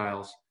adult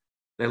trials,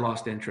 they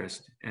lost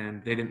interest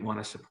and they didn't want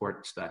to support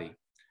the study.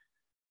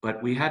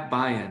 But we had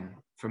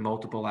buy-in from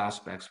multiple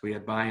aspects. We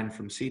had buy-in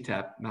from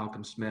CTEP,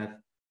 Malcolm Smith,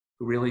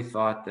 who really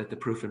thought that the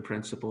proof in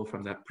principle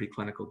from that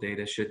preclinical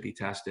data should be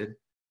tested.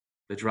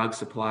 The drug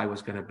supply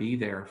was going to be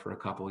there for a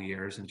couple of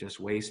years and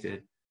just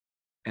wasted.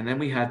 And then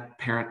we had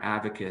parent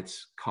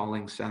advocates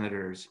calling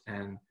senators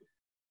and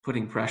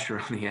putting pressure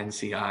on the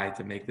NCI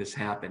to make this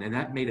happen. And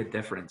that made a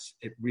difference.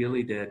 It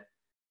really did.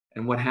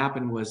 And what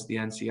happened was the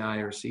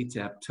NCI or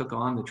CTEP took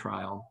on the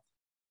trial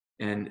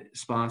and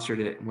sponsored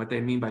it. And what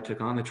they mean by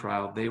took on the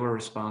trial, they were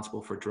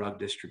responsible for drug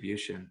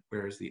distribution,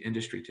 whereas the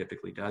industry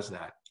typically does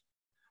that.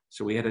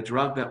 So we had a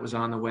drug that was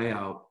on the way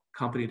out.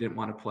 Company didn't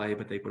want to play,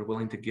 but they were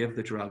willing to give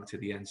the drug to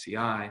the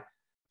NCI.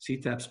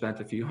 CTEP spent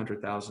a few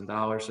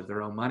 $100,000 of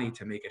their own money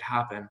to make it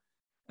happen.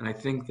 And I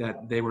think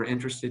that they were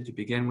interested to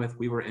begin with.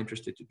 We were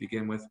interested to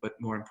begin with, but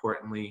more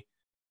importantly,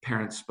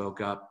 parents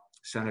spoke up,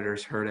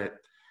 senators heard it,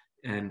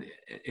 and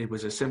it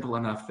was a simple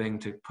enough thing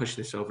to push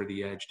this over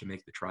the edge to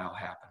make the trial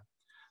happen.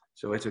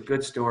 So it's a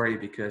good story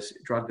because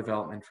drug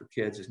development for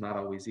kids is not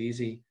always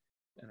easy.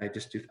 And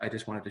I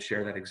just wanted to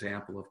share that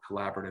example of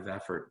collaborative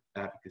effort,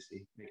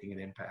 advocacy, making an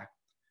impact.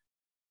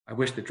 I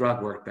wish the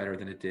drug worked better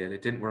than it did.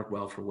 It didn't work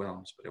well for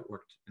Wilms, but it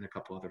worked in a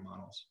couple other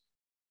models.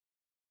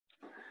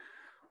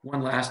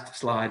 One last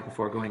slide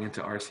before going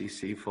into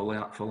RCC full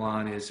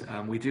on is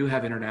we do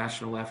have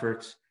international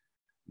efforts.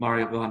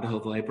 Mario van der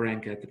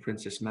Hove-Lebrink at the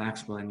Princess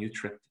Maxima in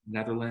Utrecht,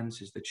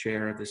 Netherlands is the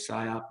chair of the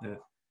SIOP, the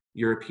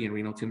European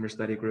Renal Tumor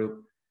Study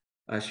Group.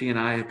 She and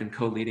I have been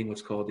co-leading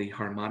what's called the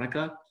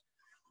Harmonica,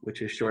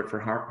 which is short for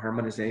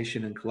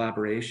Harmonization and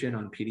Collaboration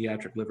on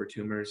Pediatric Liver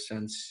Tumors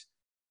since,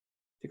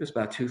 I think it was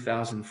about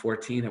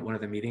 2014 at one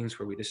of the meetings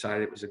where we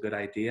decided it was a good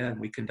idea, and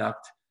we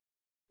conduct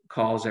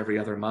calls every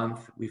other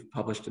month. We've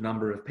published a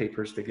number of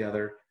papers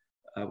together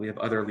We have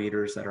other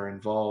leaders that are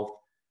involved.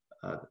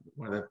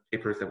 One of the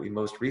papers that we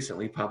most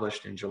recently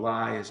published in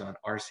July is on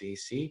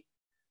RCC.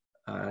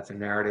 It's a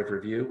narrative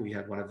review. We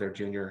had one of their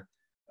junior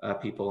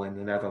people in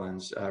the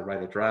Netherlands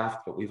write a draft,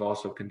 but we've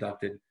also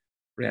conducted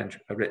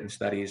written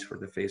studies for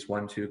the phase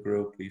 1-2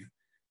 group.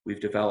 We've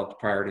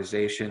developed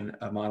prioritization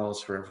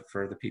models for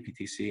the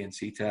PPTC and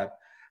CTAP,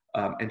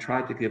 and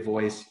tried to give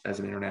voice as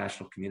an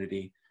international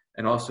community,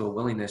 and also a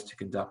willingness to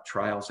conduct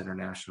trials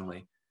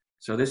internationally.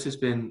 So this has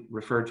been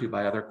referred to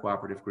by other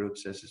cooperative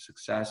groups as a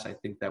success. I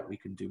think that we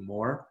can do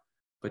more,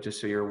 but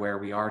just so you're aware,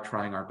 we are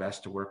trying our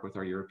best to work with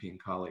our European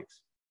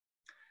colleagues.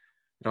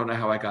 I don't know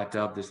how I got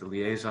dubbed as the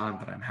liaison,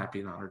 but I'm happy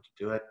and honored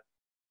to do it.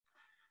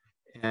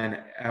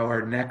 And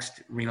our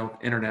next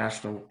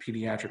international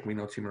pediatric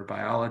renal tumor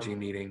biology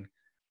meeting,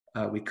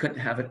 we couldn't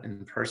have it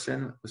in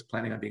person. I was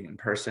planning on being in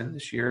person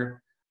this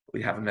year.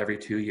 We have them every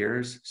 2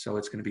 years, so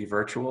it's going to be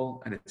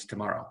virtual, and it's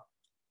tomorrow.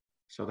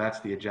 So that's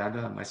the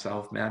agenda.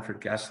 Myself, Manfred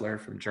Gessler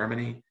from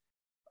Germany,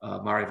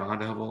 Mari van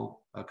de Heuvel,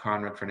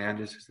 Conrad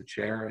Fernandez is the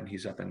chair, and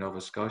he's up in Nova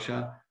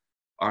Scotia.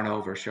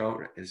 Arnaud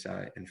Verchot is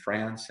in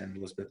France, and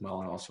Elizabeth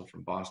Mullen also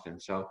from Boston.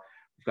 So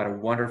we've got a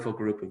wonderful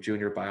group of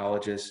junior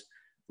biologists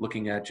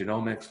looking at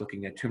genomics,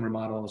 looking at tumor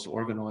models,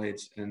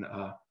 organoids, and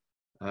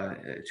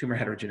tumor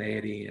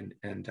heterogeneity,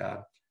 and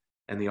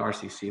the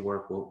RCC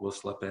work will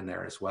slip in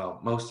there as well.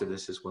 Most of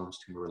this is Wilms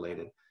tumor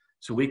related.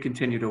 So we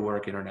continue to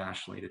work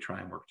internationally to try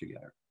and work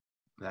together.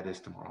 That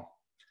is tomorrow.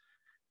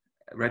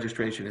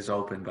 Registration is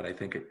open, but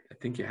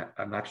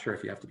I'm not sure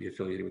if you have to be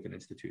affiliated with an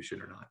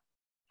institution or not.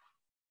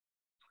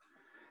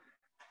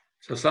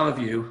 So some of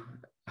you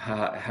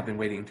have been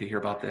waiting to hear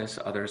about this,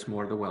 others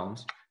more the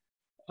Wilms.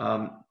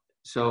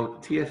 So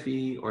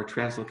TFE, or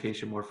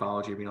translocation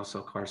morphology renal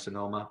cell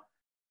carcinoma,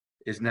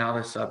 is now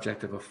the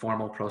subject of a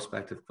formal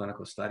prospective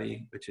clinical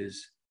study, which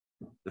is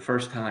the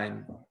first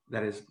time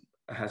that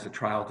has a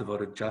trial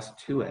devoted just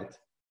to it.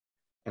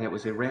 And it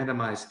was a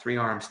randomized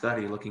 3-arm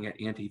study looking at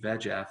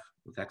anti-VEGF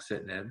with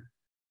axitinib,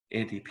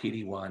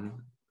 anti-PD-1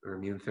 or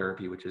immune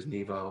therapy, which is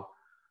Nivo,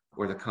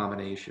 or the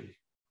combination.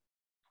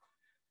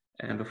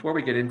 And before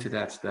we get into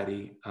that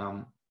study,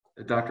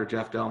 Dr.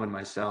 Jeff Dome and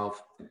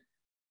myself,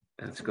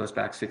 and this goes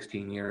back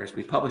 16 years,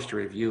 we published a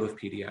review of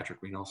pediatric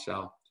renal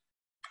cell,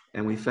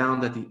 and we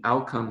found that the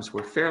outcomes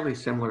were fairly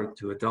similar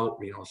to adult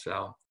renal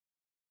cell,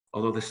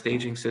 although the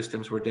staging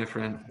systems were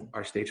different.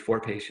 Our stage 4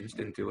 patients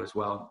didn't do as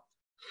well.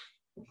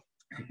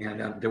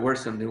 And there were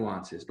some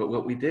nuances, but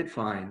what we did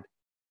find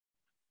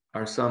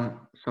are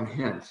some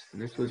hints,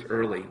 and this was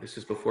early. This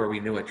is before we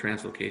knew what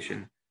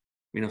translocation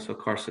renal cell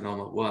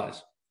carcinoma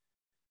was.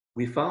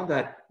 We found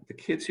that the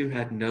kids who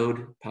had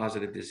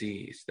node-positive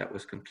disease that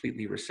was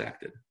completely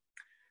resected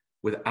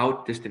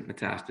without distant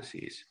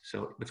metastases,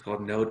 so what's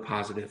called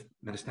node-positive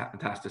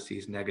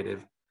metastases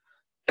negative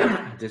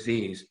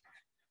disease,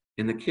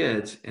 in the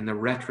kids, in the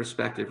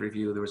retrospective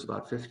review, there was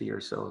about 50 or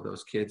so of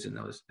those kids in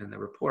the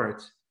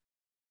reports.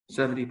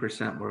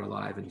 70% were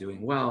alive and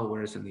doing well,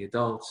 whereas in the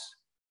adults,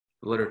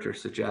 the literature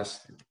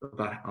suggests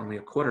about only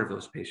a quarter of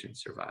those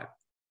patients survived.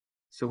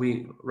 So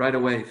we right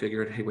away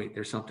figured, hey, wait,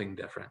 there's something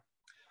different.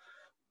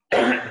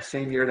 The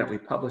same year that we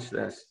published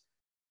this,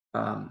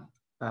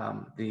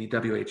 the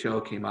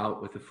WHO came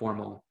out with a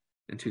formal,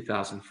 in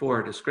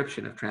 2004,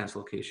 description of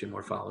translocation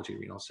morphology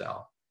renal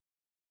cell.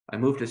 I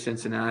moved to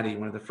Cincinnati.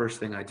 One of the first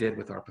things I did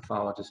with our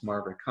pathologist,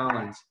 Margaret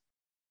Collins,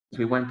 is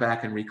we went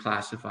back and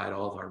reclassified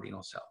all of our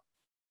renal cell.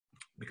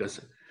 Because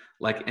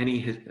like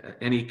any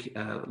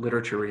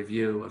literature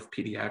review of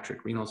pediatric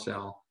renal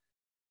cell,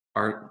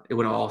 it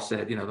would have all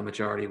said, the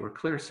majority were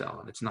clear cell,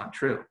 and it's not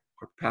true,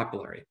 or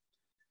papillary.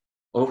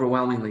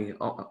 Overwhelmingly,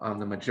 on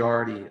the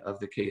majority of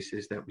the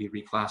cases that we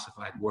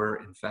reclassified were,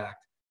 in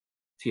fact,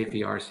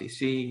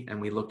 TFE-RCC, and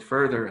we looked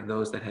further in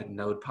those that had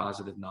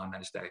node-positive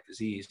non-metastatic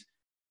disease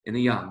in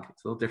the young.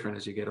 It's a little different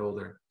as you get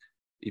older,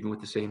 even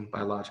with the same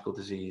biological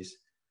disease,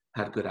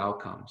 had good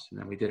outcomes. And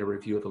then we did a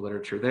review of the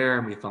literature there,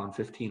 and we found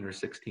 15 or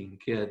 16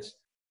 kids,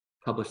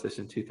 published this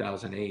in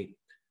 2008,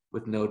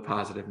 with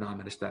node-positive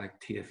non-metastatic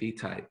TFE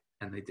type,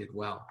 and they did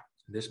well.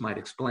 And this might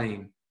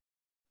explain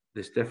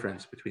this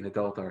difference between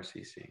adult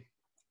RCC.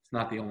 It's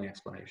not the only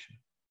explanation.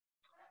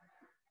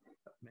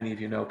 Many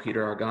of you know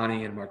Peter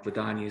Argani and Mark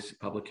Ladagni's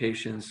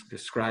publications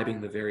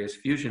describing the various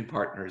fusion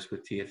partners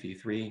with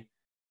TFE3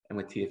 and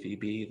with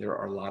TFEB. There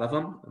are a lot of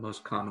them. The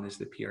most common is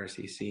the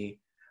PRCC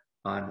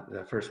on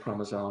the first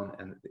chromosome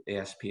and the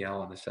ASPL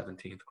on the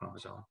 17th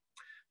chromosome.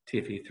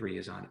 TFE3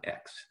 is on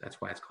X.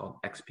 That's why it's called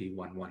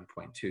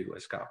XP11.2,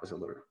 as Scott was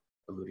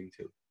alluding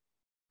to.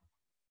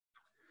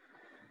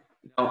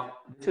 Now,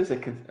 this is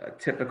a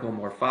typical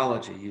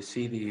morphology. You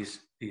see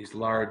these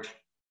large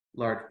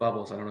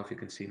bubbles. I don't know if you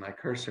can see my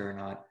cursor or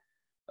not,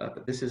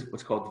 but this is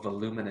what's called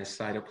voluminous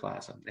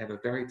cytoplasm. They have a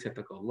very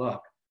typical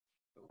look.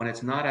 But when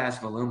it's not as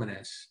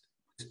voluminous,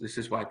 this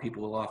is why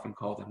people will often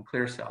call them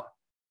clear cell.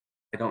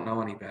 I don't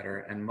know any better,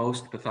 and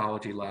most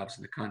pathology labs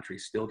in the country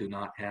still do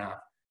not have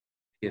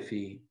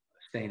TFE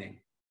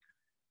staining,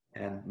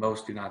 and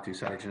most do not do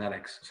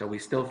cytogenetics. So we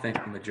still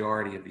think the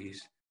majority of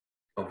these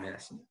go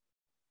missed.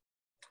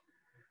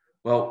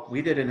 Well,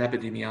 we did an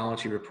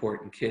epidemiology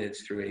report in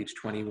kids through age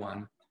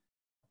 21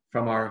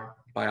 from our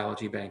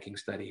biology banking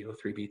study,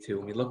 O3B2,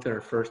 and we looked at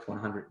our first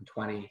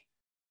 120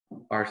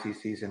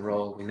 RCCs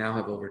enrolled. We now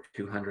have over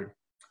 200.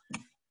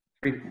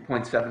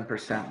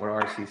 3.7%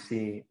 were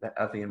RCC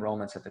of the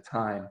enrollments at the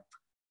time.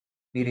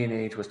 Median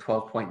age was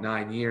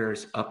 12.9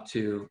 years up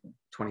to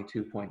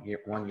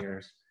 22.1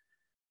 years.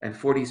 And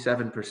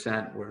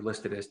 47% were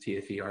listed as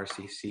TFE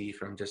RCC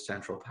from just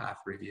central path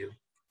review.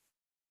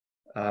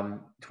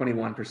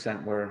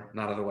 21% were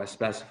not otherwise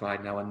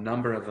specified. Now, a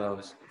number of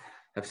those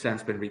have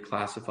since been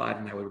reclassified,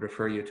 and I would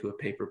refer you to a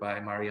paper by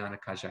Mariana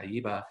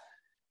Kajayiba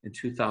in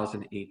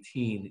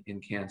 2018 in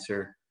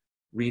Cancer,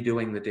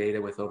 redoing the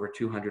data with over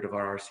 200 of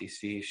our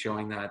RCCs,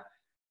 showing that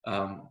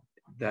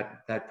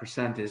that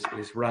percent is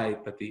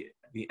right, but the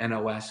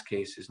NOS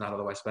cases, not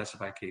otherwise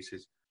specified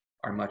cases,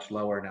 are much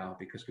lower now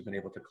because we've been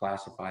able to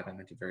classify them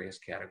into various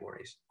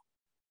categories.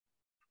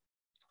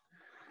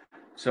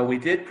 So we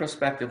did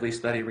prospectively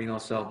study renal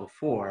cell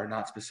before,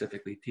 not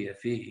specifically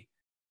TFE,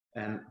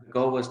 and the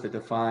goal was to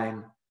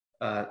define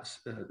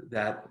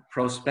that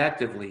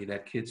prospectively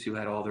that kids who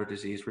had all their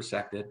disease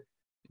resected,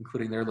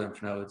 including their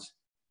lymph nodes,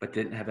 but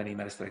didn't have any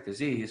metastatic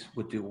disease,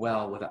 would do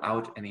well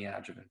without any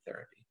adjuvant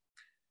therapy,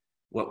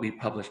 what we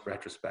published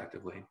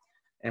retrospectively.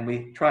 And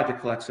we tried to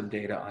collect some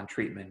data on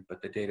treatment,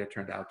 but the data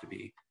turned out to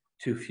be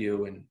too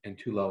few and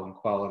too low in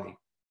quality.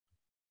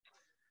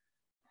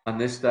 On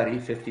this study,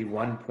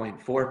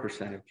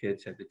 51.4% of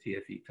kids had the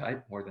TFE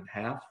type, more than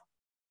half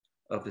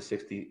of the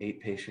 68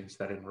 patients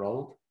that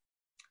enrolled.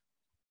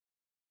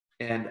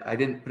 And I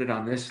didn't put it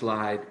on this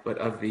slide, but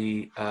of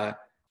the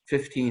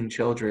 15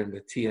 children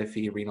with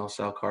TFE renal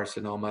cell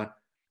carcinoma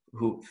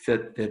who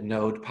fit the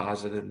node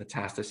positive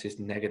metastasis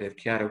negative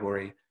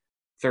category,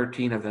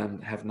 13 of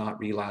them have not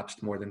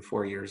relapsed more than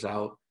 4 years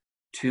out.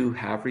 2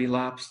 have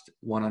relapsed.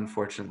 1,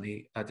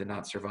 unfortunately, did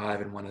not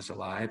survive, and 1 is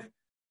alive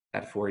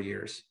at 4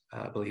 years,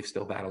 I believe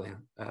still battling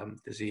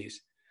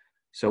disease.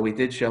 So we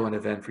did show an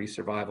event-free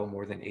survival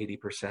more than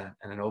 80%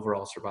 and an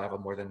overall survival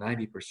more than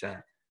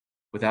 90%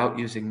 without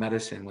using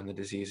medicine when the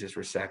disease is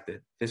resected.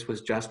 This was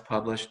just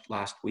published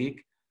last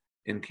week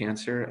in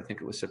Cancer. I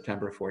think it was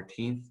September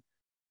 14th.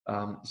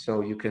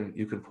 So you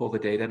can pull the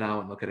data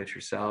now and look at it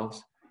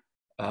yourselves.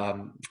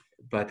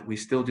 But we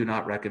still do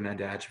not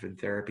recommend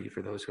adjuvant therapy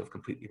for those who have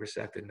completely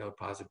resected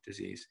node-positive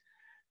disease.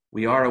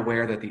 We are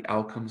aware that the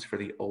outcomes for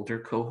the older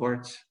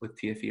cohorts with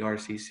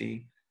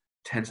TFE-RCC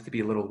tends to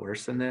be a little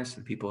worse than this,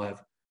 and people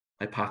have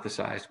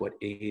hypothesized what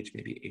age,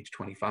 maybe age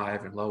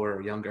 25 and lower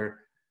or younger,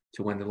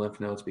 to when the lymph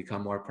nodes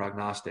become more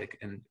prognostic.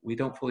 And we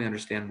don't fully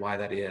understand why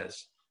that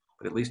is,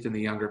 but at least in the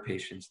younger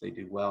patients, they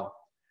do well.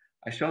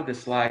 I showed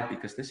this slide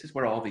because this is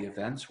where all the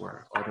events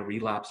were, all the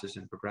relapses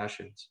and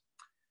progressions.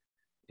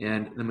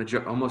 And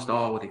almost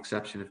all, with the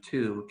exception of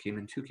 2, came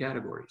in 2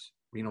 categories: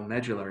 renal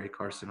medullary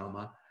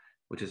carcinoma,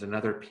 which is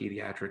another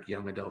pediatric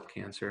young adult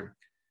cancer,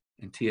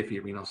 and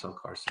TFE renal cell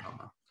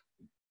carcinoma.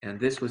 And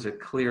this was a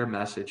clear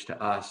message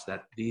to us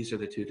that these are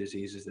the 2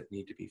 diseases that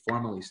need to be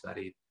formally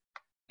studied.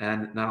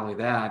 And not only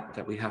that,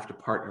 that we have to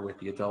partner with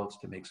the adults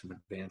to make some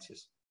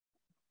advances.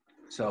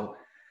 So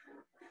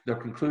the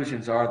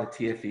conclusions are that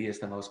TFE is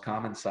the most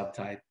common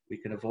subtype. We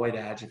can avoid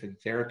adjuvant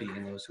therapy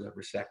in those who have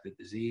resected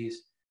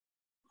disease,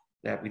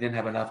 that we didn't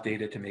have enough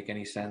data to make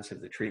any sense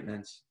of the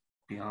treatments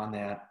beyond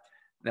that,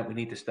 that we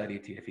need to study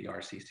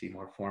TFE-RCC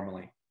more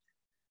formally.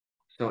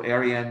 So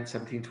ARIAN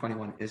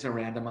 1721 is a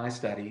randomized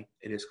study.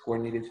 It is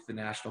coordinated through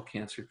the National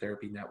Cancer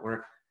Therapy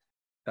Network.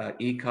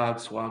 ECOG,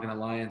 SWOG, and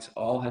Alliance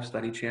all have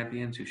study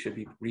champions who should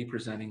be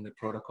representing the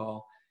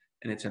protocol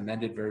in its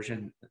amended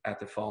version at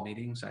the fall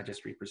meetings. I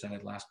just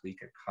represented last week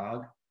at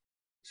COG.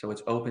 So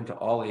it's open to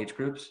all age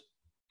groups.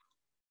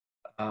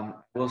 I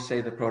will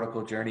say the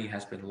protocol journey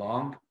has been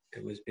long.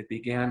 It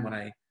began when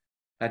I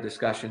had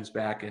discussions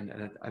back in,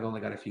 and I've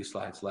only got a few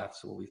slides left,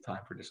 so we'll leave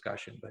time for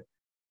discussion. But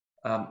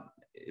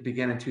it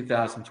began in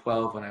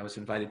 2012 when I was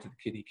invited to the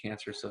Kidney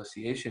Cancer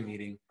Association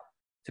meeting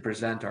to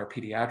present our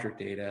pediatric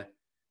data.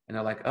 And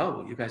they're like,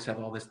 "Oh, you guys have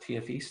all this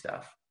TFE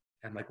stuff."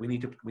 And like, we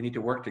need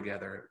to work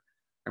together.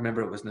 I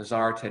remember it was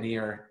Nazar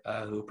Tanir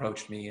who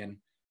approached me, and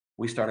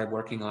we started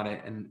working on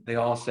it. And they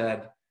all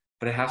said,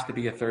 "But it has to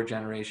be a 3rd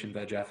generation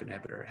VEGF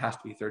inhibitor. It has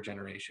to be 3rd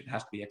generation. It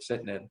has to be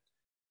axitinib."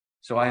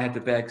 So I had to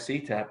beg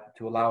CTEP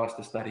to allow us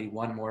to study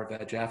 1 more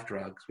VEGF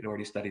drug. We'd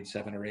already studied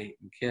 7 or 8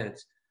 in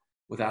kids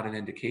without an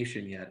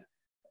indication yet.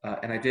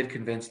 And I did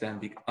convince them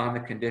on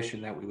the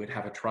condition that we would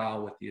have a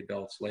trial with the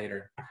adults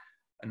later,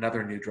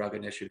 another new drug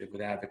initiative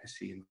with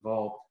advocacy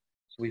involved.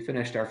 So we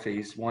finished our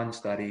phase 1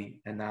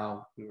 study, and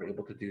now we were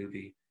able to do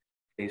the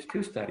phase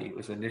 2 study. It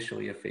was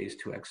initially a phase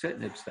 2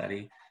 axitinib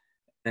study.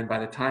 And by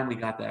the time we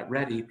got that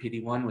ready,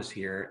 PD-1 was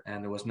here,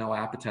 and there was no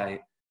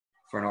appetite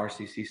for an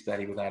RCC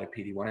study without a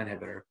PD-1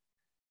 inhibitor.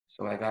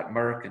 So I got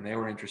Merck, and they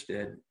were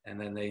interested, and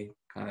then they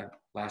kind of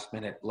last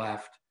minute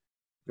left.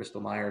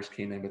 Bristol Myers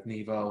came in with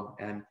Nivo,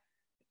 and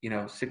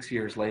 6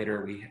 years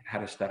later, we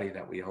had a study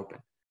that we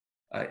opened.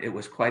 It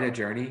was quite a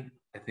journey.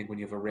 I think when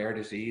you have a rare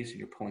disease and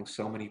you're pulling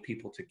so many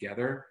people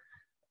together,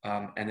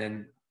 and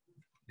then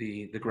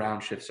the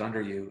ground shifts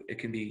under you, it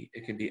can be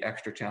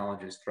extra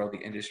challenges. Throw the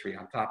industry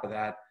on top of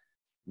that,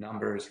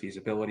 numbers,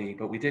 feasibility,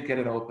 but we did get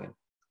it open.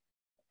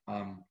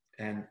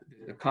 And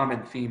the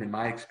common theme in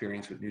my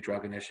experience with new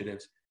drug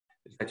initiatives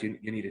is that you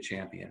need a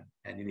champion,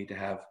 and you need to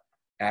have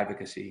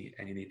advocacy,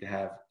 and you need to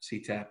have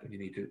CTEP, and you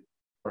need to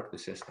work the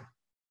system.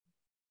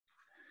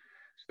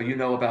 So you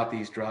know about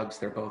these drugs.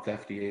 They're both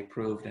FDA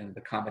approved, and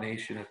the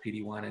combination of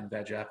PD-1 and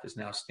VEGF is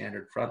now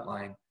standard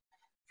frontline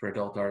for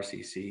adult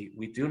RCC.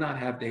 We do not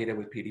have data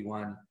with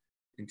PD-1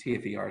 in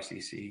TFE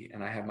RCC,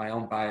 and I have my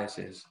own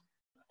biases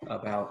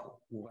about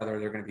whether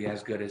they're going to be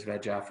as good as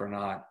VEGF or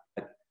not.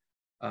 But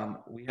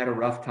we had a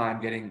rough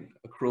time getting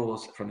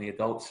accruals from the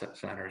adult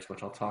centers,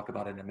 which I'll talk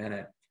about in a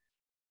minute.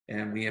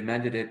 And we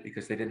amended it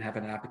because they didn't have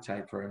an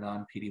appetite for a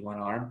non-PD-1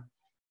 arm,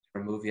 to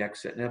remove the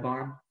axitinib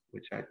arm,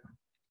 which I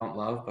don't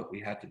love, but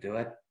we had to do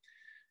it.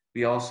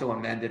 We also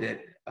amended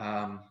it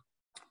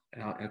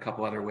in a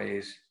couple other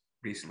ways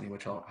recently,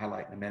 which I'll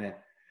highlight in a minute.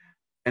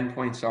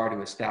 Endpoints are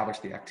to establish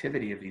the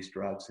activity of these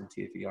drugs in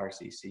TFE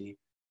RCC,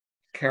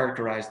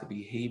 characterize the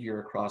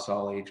behavior across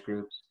all age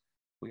groups.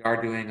 We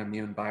are doing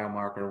immune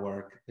biomarker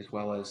work, as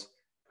well as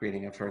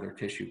creating a further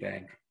tissue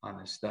bank on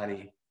this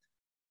study.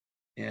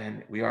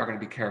 And we are going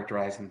to be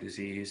characterizing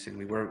disease, and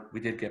we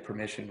did get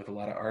permission with a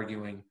lot of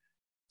arguing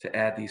to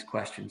add these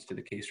questions to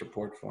the case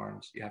report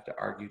forms. You have to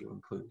argue to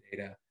include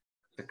data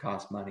that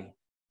costs money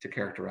to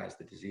characterize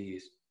the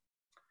disease.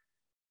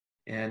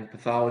 And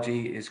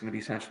pathology is going to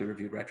be essentially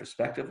reviewed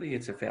retrospectively.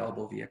 It's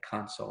available via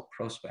consult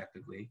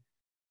prospectively.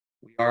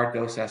 We are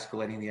dose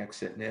escalating the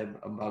axitinib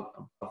above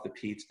the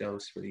PEDS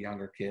dose for the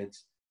younger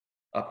kids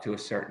up to a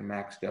certain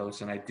max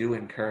dose. And I do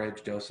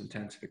encourage dose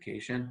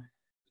intensification.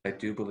 I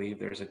do believe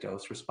there's a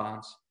dose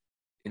response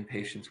in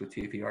patients with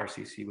TFE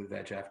RCC with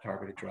VEGF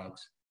targeted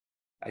drugs.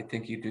 I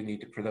think you do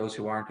need to, for those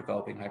who aren't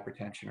developing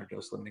hypertension or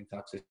dose limiting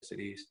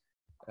toxicities,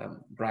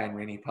 Brian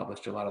Rini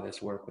published a lot of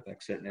this work with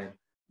axitinib.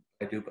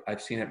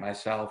 I've seen it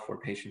myself where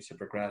patients have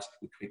progressed,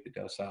 we tweak the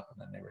dose up and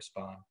then they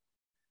respond.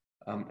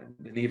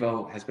 The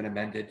Nivo has been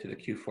amended to the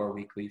Q4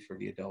 weekly for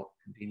the adult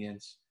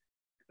convenience.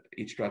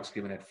 Each drug's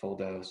given at full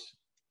dose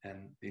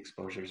and the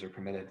exposures are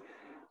permitted.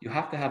 You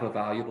have to have a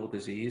valuable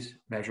disease,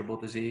 measurable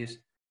disease.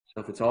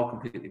 So if it's all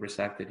completely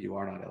resected, you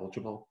are not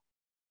eligible.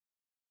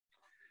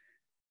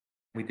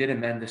 We did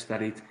amend the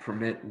study to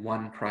permit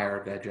one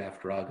prior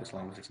VEGF drug as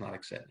long as it's not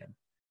axitinib.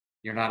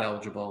 You're not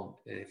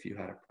eligible if you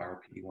had a prior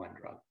PD-1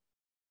 drug.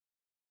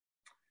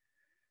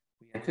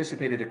 We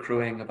anticipated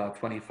accruing about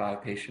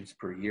 25 patients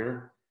per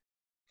year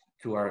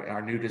to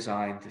our new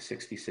design to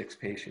 66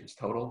 patients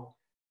total,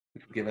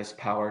 which would give us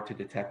power to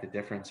detect a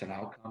difference in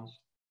outcomes.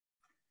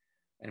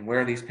 And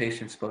where are these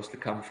patients supposed to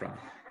come from?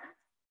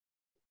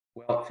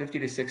 Well, 50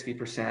 to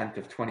 60%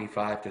 of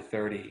 25 to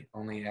 30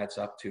 only adds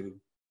up to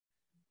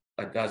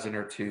a dozen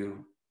or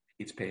two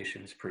PEDS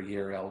patients per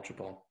year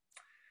eligible.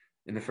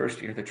 In the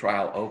first year the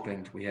trial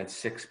opened, we had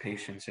 6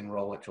 patients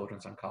enroll at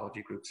Children's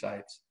Oncology Group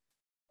sites,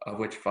 of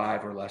which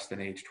 5 are less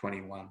than age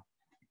 21.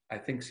 I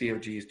think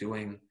COG is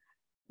doing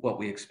what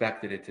we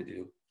expected it to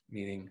do,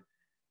 meaning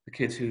the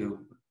kids who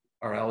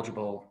are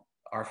eligible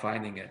are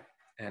finding it,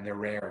 and they're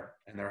rare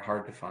and they're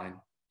hard to find.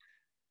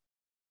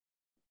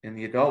 In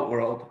the adult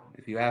world,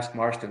 if you ask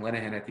Marston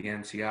Linehan at the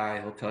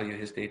NCI, he'll tell you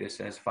his data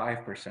says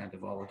 5%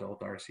 of all adult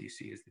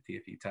RCC is the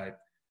TFE type.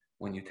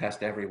 When you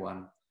test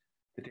everyone,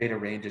 the data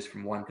ranges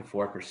from 1 to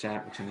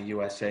 4%, which in the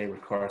USA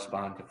would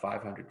correspond to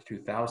 500 to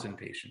 2,000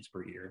 patients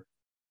per year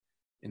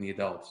in the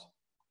adults.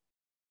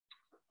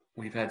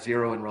 We've had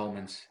 0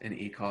 enrollments in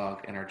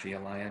ECOG NRG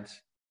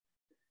Alliance.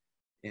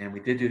 And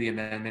we did do the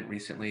amendment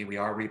recently. We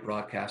are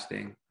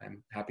rebroadcasting.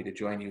 I'm happy to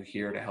join you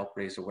here to help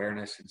raise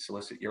awareness and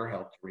solicit your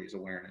help to raise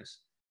awareness.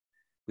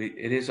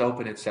 It is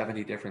open at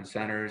 70 different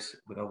centers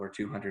with over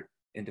 200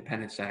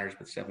 independent centers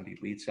with 70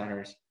 lead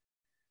centers.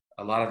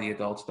 A lot of the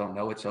adults don't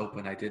know it's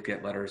open. I did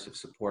get letters of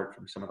support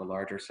from some of the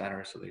larger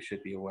centers, so they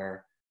should be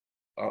aware.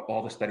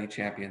 All the study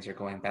champions are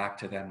going back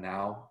to them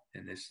now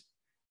in this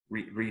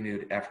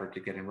renewed effort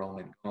to get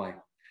enrollment going.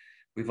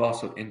 We've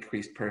also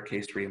increased per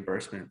case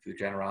reimbursement through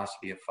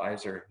generosity of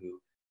Pfizer, who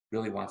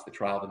really wants the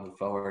trial to move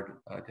forward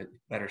to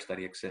better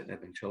study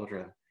axitinib in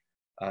children.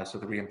 So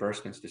the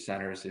reimbursements to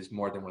centers is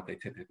more than what they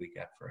typically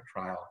get for a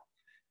trial.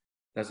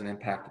 Doesn't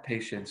impact the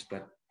patients,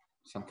 but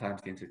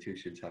sometimes the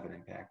institutions have an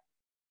impact.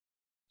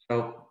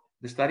 So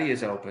the study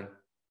is open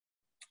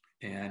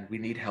and we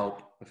need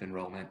help with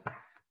enrollment.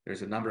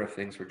 There's a number of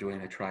things we're doing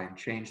to try and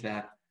change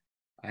that.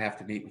 I have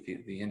to meet with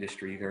the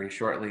industry very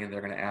shortly, and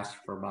they're going to ask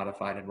for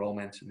modified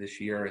enrollments. And this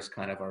year is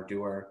kind of our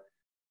do or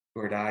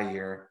die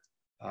year.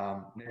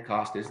 Nick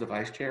Cost is the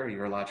vice chair, a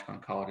urologic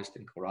oncologist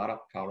in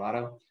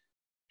Colorado.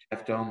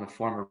 Jeff Dome, the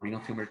former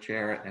renal tumor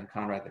chair, and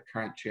Conrad, the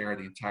current chair.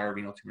 The entire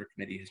renal tumor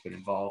committee has been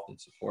involved and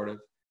supportive,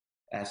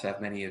 as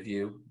have many of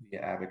you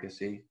via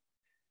advocacy.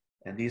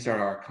 And these are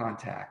our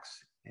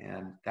contacts.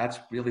 And that's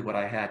really what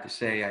I had to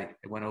say. I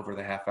went over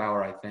the half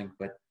hour, I think,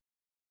 but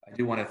I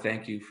do want to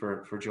thank you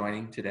for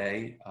joining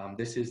today.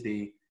 This is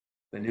the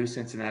new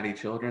Cincinnati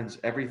Children's.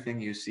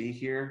 Everything you see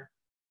here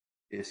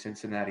is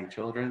Cincinnati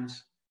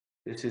Children's.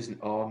 This is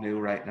all new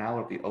right now.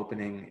 It'll be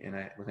opening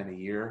within a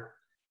year,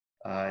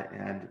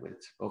 and with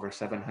over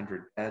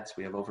 700 beds.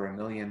 We have over 1.5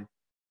 million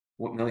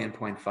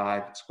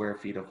square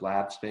feet of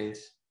lab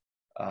space,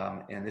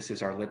 and this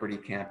is our Liberty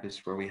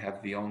campus, where we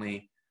have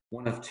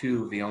one of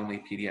two of the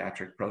only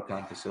pediatric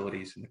proton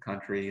facilities in the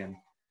country, and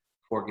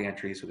 4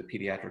 gantries with a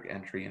pediatric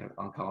entry and an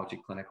oncology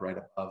clinic right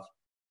above,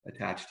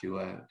 attached to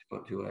a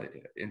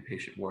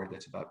inpatient ward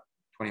that's about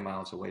 20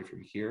 miles away from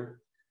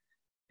here.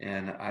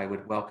 And I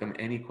would welcome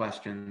any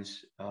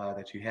questions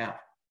that you have.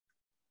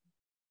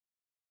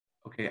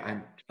 Okay,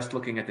 I'm just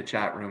looking at the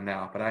chat room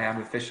now, but I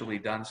am officially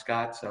done,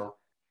 Scott, so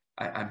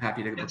I'm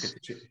happy to look at the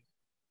chat.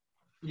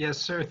 Yes,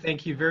 sir.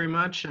 Thank you very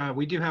much.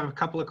 We do have a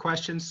couple of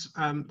questions.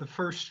 The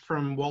first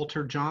from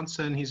Walter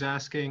Johnson. He's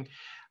asking,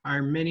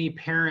 are many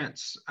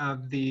parents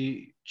of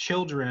the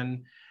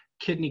children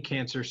kidney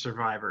cancer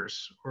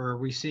survivors, or are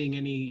we seeing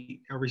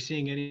any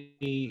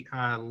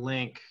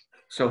link?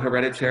 So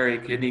hereditary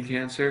kidney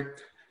cancer,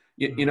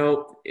 you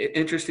know,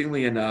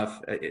 interestingly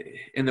enough,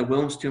 in the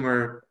Wilms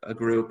tumor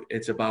group,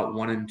 it's about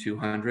 1 in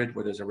 200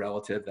 where there's a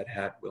relative that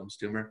had Wilms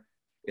tumor.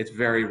 It's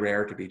very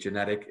rare to be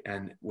genetic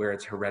and where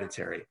it's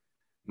hereditary.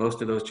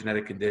 Most of those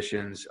genetic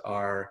conditions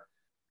are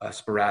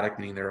sporadic,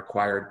 meaning they're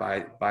acquired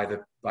by the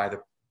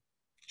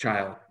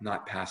child,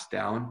 not passed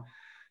down.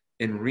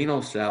 In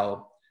renal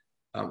cell,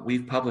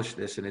 we've published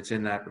this, and it's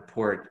in that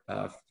report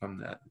from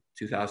the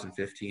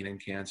 2015 in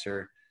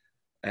Cancer,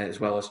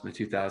 as well as from the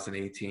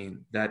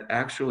 2018, that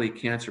actually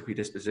cancer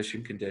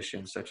predisposition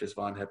conditions such as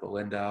von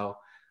Hippel-Lindau,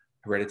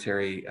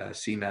 hereditary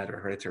CMET, or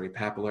hereditary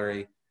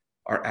papillary,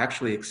 are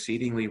actually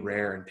exceedingly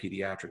rare in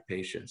pediatric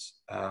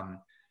patients. I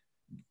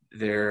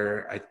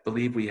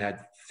believe we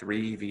had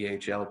 3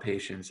 VHL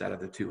patients out of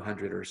the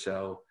 200 or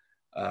so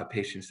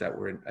patients that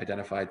were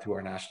identified through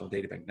our national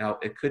data bank. Now,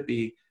 it could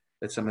be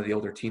that some of the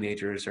older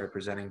teenagers are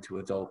presenting to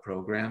adult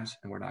programs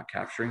and we're not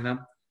capturing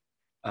them.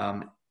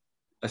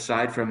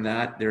 Aside from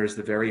that, there's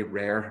the very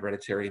rare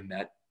hereditary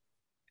MET,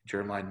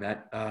 germline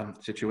MET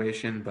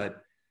situation,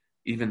 but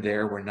even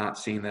there, we're not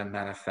seeing them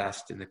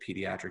manifest in the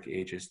pediatric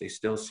ages. They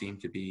still seem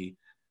to be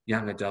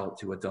young adult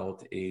to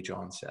adult age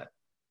onset.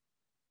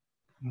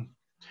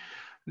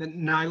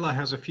 Nyla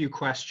has a few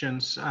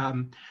questions.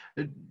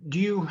 Do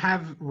you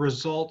have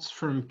results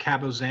from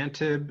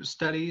cabozantinib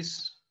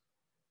studies?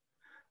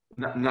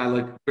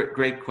 Nyla,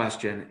 great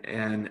question.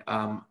 And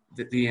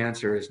the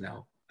answer is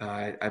no.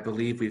 I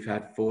believe we've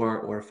had 4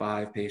 or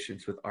 5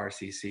 patients with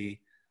RCC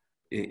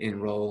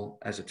enroll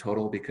as a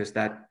total, because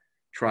that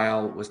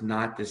trial was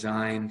not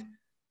designed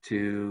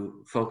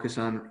to focus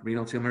on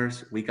renal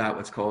tumors. We got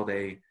what's called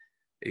a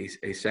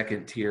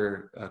second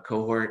tier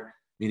cohort,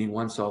 meaning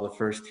once all the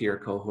first tier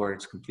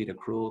cohorts complete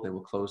accrual, they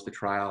will close the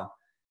trial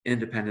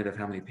independent of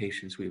how many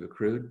patients we've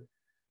accrued.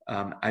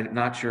 I'm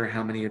not sure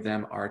how many of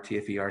them are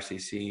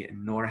TFE-RCC,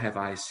 nor have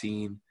I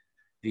seen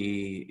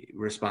the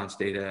response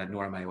data,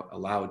 nor am I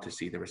allowed to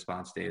see the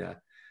response data.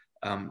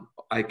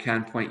 I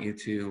can point you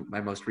to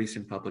my most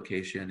recent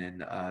publication in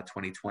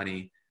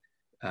 2020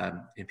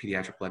 in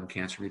Pediatric Blood and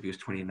Cancer Reviews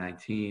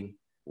 2019,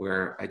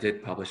 where I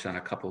did publish on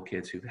a couple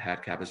kids who've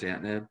had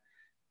cabozantinib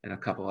and a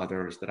couple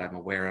others that I'm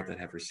aware of that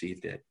have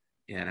received it.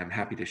 And I'm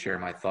happy to share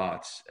my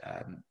thoughts.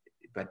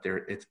 But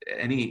it's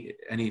any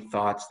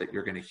thoughts that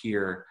you're going to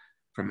hear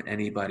from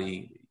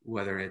anybody,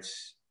 whether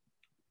it's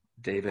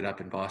David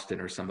up in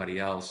Boston or somebody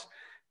else,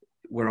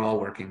 we're all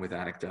working with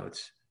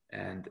anecdotes.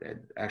 And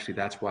actually,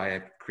 that's why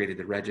I've created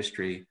the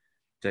registry,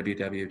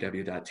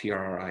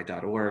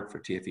 www.trri.org, for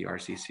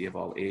TFE-RCC of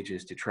all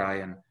ages, to try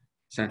and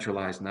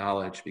centralize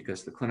knowledge,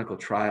 because the clinical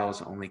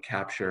trials only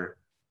capture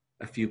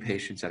a few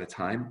patients at a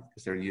time,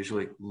 because they're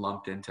usually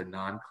lumped into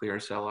non-clear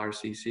cell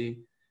RCC.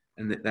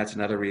 And that's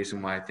another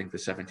reason why I think the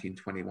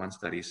 1721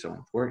 study is so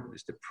important,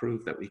 is to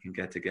prove that we can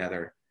get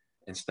together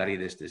and study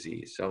this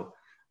disease. So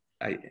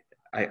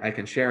I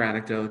can share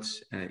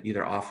anecdotes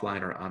either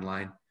offline or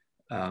online,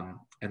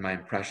 and my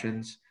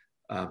impressions,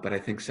 but I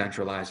think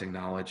centralizing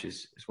knowledge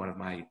is one of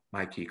my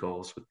key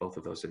goals with both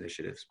of those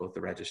initiatives, both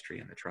the registry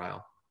and the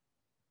trial.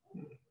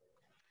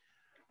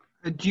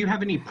 Do you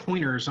have any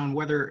pointers on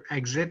whether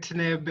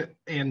axitinib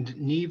and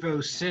nivo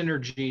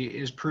synergy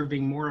is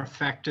proving more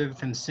effective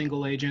than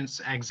single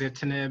agents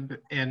axitinib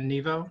and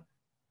nivo?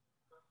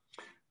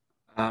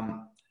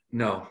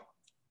 No.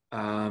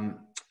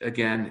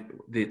 Again,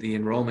 the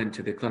enrollment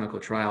to the clinical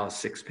trial is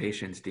 6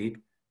 patients deep.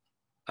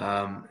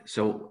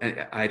 So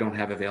I don't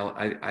have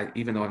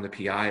even though I'm the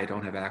PI, I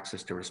don't have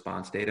access to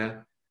response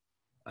data.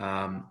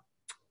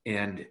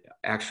 And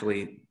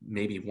actually,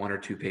 maybe 1 or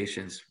 2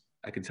 patients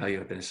I can tell you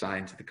have been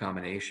assigned to the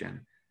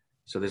combination.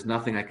 So there's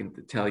nothing I can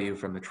tell you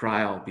from the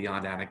trial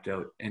beyond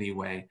anecdote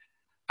anyway.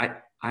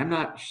 I'm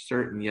not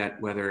certain yet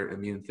whether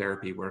immune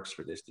therapy works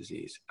for this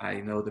disease.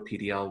 I know the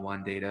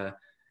PD-L1 data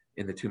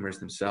in the tumors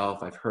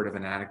themselves. I've heard of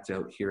an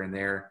anecdote here and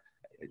there.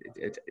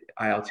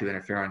 IL-2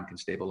 interferon can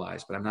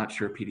stabilize, but I'm not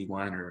sure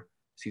PD-1 or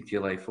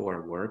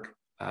CTLA-4 work.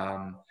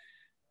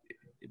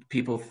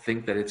 People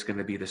think that it's going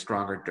to be the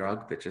stronger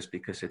drug, but just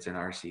because it's an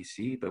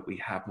RCC, but we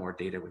have more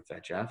data with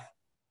VEGF.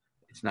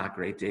 it's not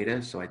great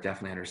data. So I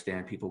definitely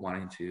understand people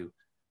wanting to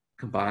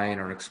combine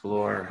or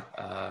explore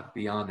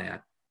beyond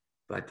that.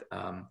 But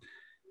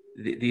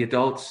the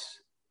adults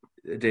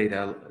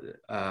data,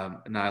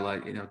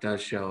 Nyla,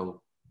 does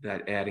show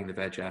that adding the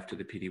VEGF to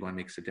the PD-1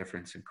 makes a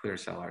difference in clear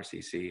cell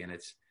RCC, and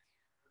it's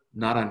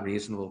not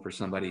unreasonable for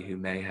somebody who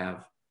may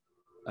have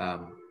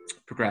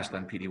progressed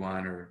on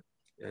PD-1 or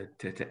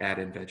to add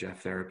in VEGF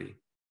therapy.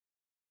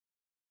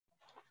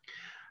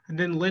 And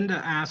then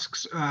Linda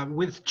asks,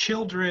 with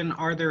children,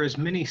 are there as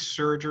many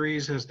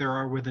surgeries as there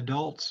are with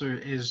adults,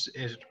 or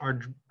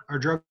are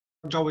drugs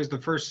always the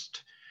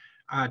first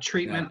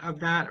treatment of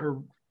that?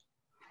 Or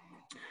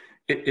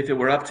if it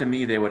were up to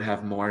me, they would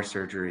have more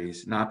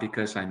surgeries, not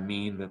because I'm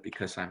mean, but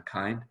because I'm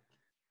kind.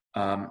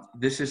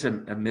 This is a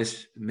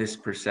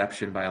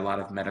misperception by a lot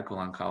of medical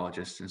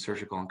oncologists and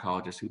surgical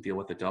oncologists who deal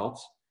with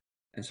adults,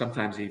 and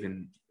sometimes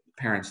even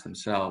parents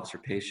themselves or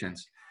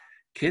patients.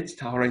 Kids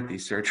tolerate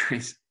these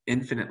surgeries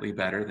infinitely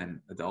better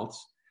than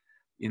adults.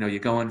 You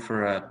go in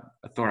for a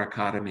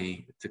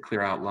thoracotomy to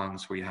clear out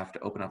lungs where you have to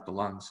open up the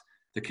lungs.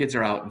 The kids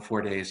are out in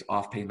 4 days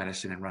off pain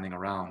medicine and running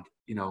around.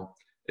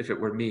 If it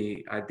were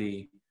me, I'd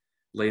be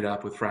laid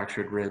up with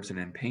fractured ribs and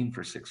in pain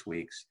for 6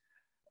 weeks.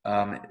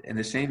 And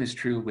the same is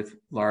true with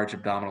large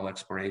abdominal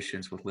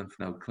explorations with lymph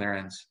node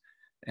clearance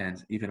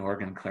and even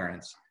organ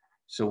clearance.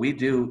 So we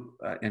do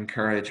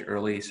encourage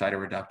early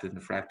cytoreductive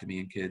nephrectomy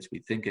in kids. We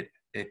think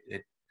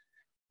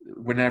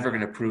we're never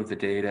going to prove the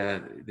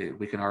data.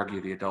 We can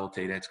argue the adult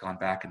data. It's gone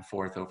back and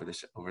forth over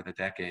the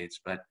decades,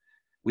 but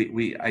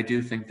I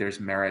do think there's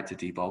merit to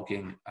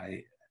debulking.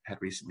 I had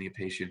recently a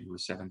patient who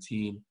was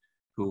 17,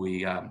 who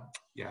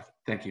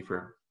thank you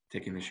for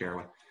taking the share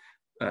with,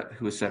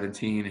 who was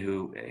 17,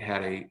 who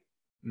had a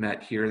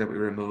met here that we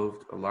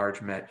removed, a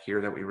large met here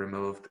that we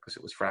removed because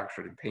it was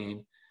fractured in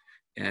pain,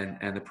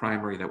 and the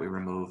primary that we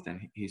removed,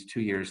 and he's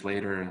 2 years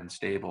later and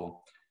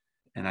stable.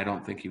 And I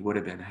don't think he would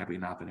have been had we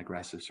not been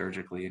aggressive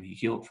surgically, and he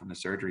healed from the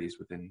surgeries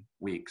within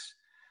weeks.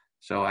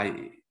 So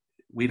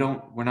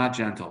we're not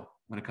gentle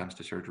when it comes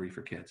to surgery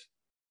for kids.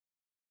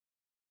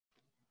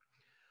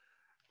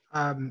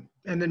 And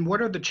then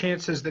what are the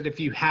chances that if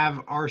you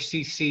have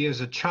RCC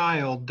as a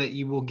child that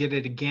you will get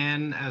it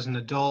again as an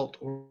adult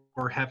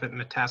or have it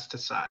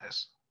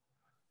metastasize?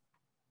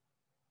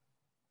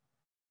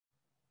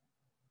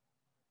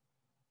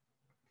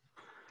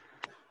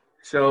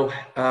 So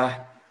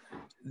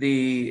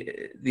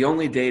the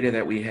only data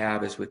that we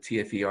have is with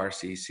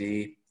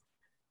TFE-RCC,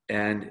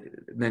 and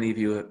many of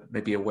you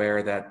may be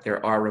aware that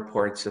there are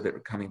reports of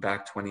it coming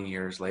back 20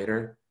 years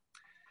later.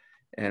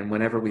 And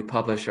whenever we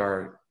publish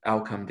our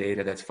outcome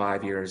data that's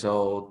 5 years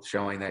old,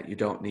 showing that you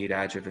don't need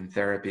adjuvant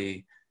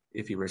therapy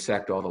if you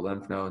resect all the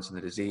lymph nodes in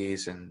the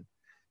disease, and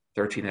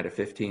 13 out of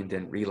 15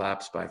 didn't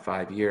relapse by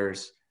 5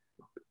 years,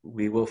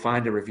 we will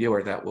find a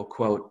reviewer that will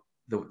quote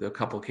the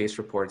couple case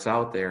reports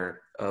out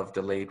there of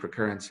delayed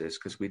recurrences,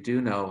 because we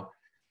do know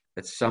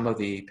that some of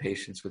the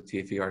patients with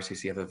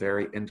TFE-RCC have a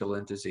very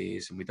indolent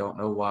disease, and we don't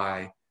know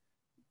why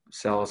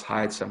cells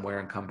hide somewhere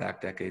and come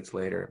back decades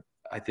later.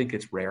 I think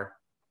it's rare.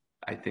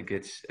 I think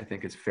it's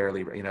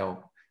fairly,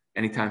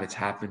 anytime it's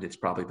happened, it's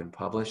probably been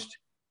published.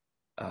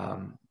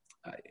 There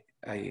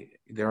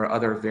are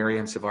other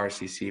variants of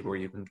RCC where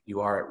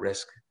you are at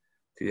risk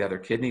to the other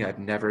kidney. I've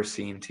never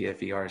seen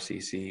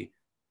TFE-RCC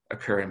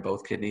occur in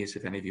both kidneys.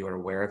 If any of you are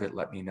aware of it,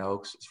 let me know.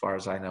 As far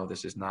as I know,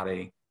 this is not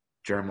a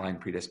germline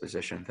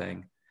predisposition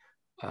thing.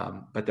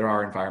 But there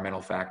are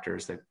environmental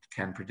factors that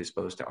can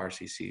predispose to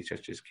RCC,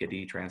 such as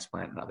kidney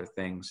transplant and other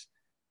things,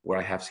 where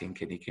I have seen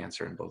kidney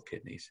cancer in both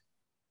kidneys.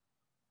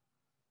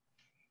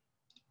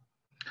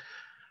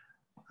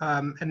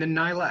 And then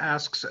Nyla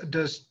asks,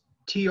 does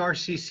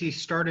TRCC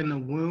start in the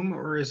womb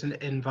or is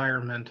it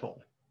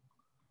environmental?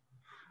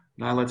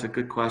 Nyla, it's a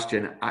good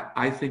question.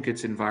 I think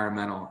it's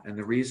environmental. And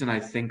the reason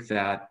I think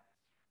that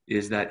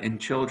is that in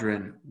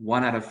children,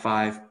 1 out of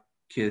 5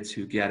 kids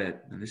who get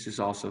it, and this is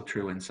also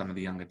true in some of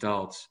the young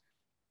adults,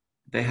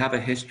 they have a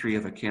history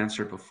of a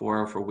cancer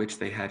before for which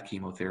they had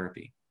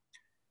chemotherapy.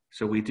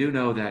 So we do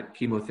know that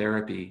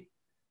chemotherapy,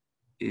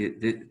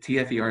 the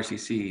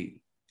TFE-RCC,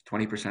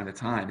 20% of the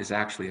time is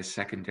actually a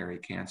secondary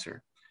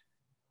cancer.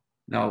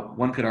 Now,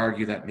 one could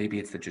argue that maybe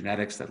it's the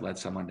genetics that led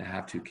someone to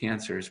have 2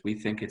 cancers. We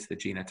think it's the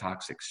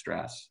genotoxic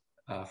stress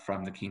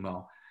from the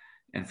chemo,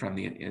 and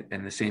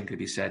the same could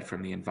be said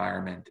from the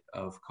environment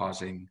of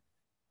causing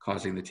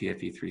the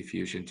TFE3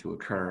 fusion to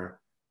occur.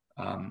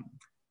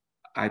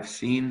 I've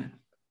seen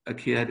a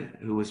kid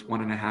who was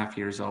 1.5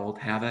 years old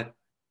have it,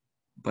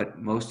 but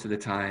most of the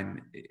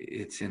time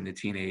it's in the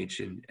teenage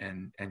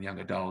and young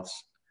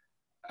adults.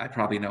 I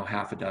probably know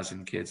half a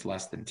dozen kids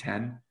less than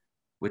 10,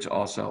 which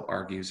also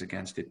argues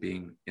against it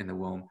being in the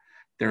womb.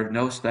 There are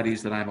no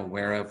studies that I'm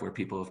aware of where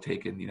people have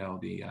taken,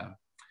 the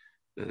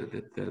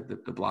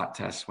blot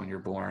tests when you're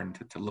born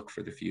to look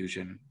for the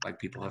fusion, like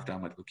people have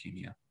done with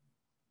leukemia.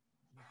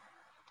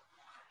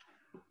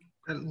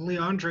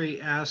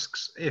 Leandre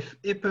asks, if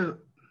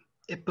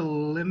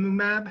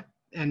ipilimumab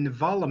and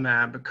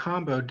nivolumab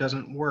combo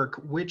doesn't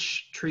work,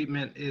 which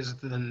treatment is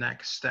the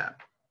next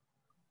step?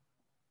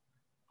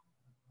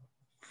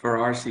 for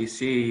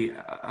RCC,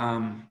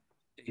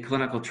 a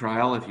clinical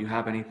trial, if you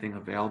have anything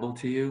available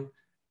to you,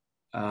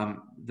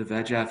 the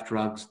VEGF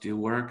drugs do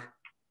work.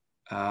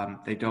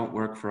 They don't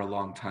work for a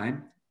long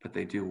time, but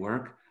they do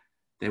work.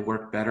 They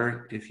work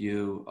better if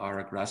you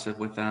are aggressive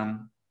with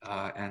them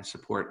and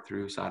support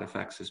through side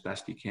effects as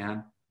best you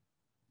can.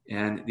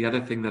 And the other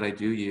thing that I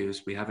do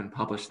use, we haven't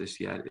published this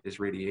yet, is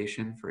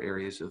radiation for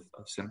areas of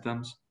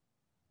symptoms.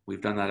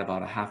 We've done that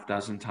about a half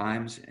dozen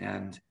times,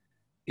 and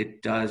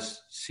it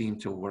does seem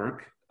to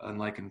work,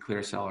 unlike in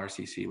clear cell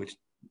RCC, which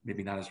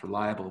maybe not as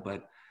reliable,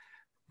 but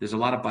there's a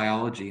lot of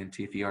biology in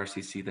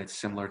TFE-RCC that's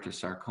similar to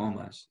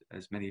sarcomas.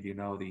 As many of you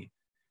know, the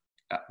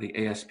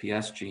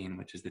ASPS gene,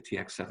 which is the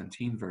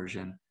TX17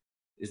 version,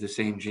 is the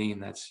same gene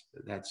that's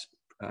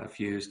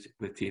fused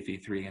with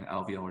TFE3 and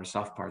alveolar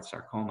soft part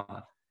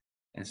sarcoma.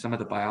 And some of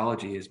the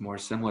biology is more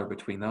similar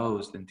between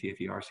those than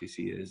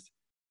TFE-RCC is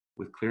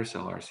with clear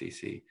cell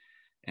RCC.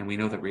 And we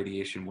know that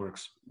radiation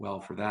works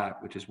well for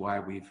that, which is why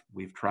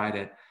we've tried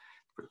it.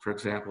 For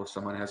example, if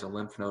someone has a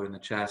lymph node in the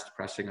chest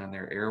pressing on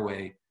their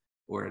airway,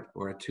 or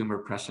a tumor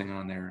pressing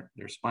on their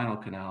spinal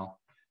canal,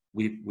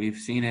 we've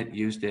seen it,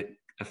 used it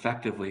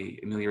effectively,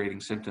 ameliorating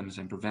symptoms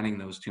and preventing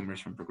those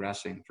tumors from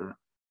progressing for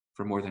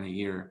more than a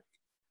year.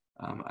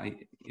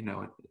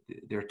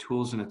 They're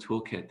tools in a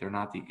toolkit. They're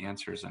not the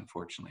answers,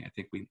 unfortunately. I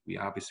think we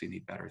obviously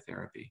need better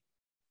therapy.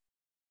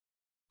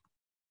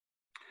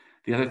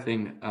 The other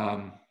thing,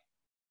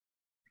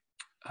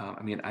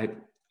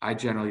 I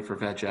generally for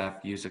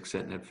VEGF use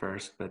axitinib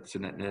first, but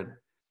sunitinib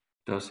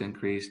dose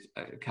increased.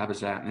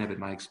 Cabozantinib, in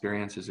my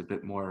experience, is a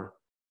bit more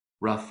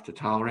rough to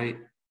tolerate.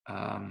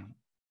 But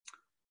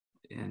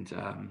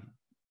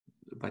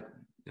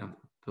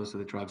those are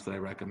the drugs that I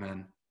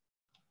recommend.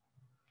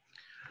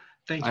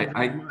 Thank you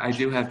very much. I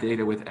do have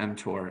data with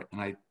mTOR,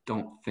 and I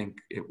don't think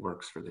it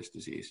works for this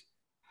disease.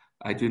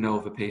 I do know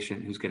of a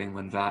patient who's getting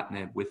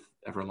lenvatinib with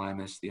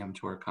everolimus, the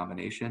mTOR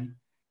combination,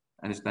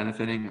 and is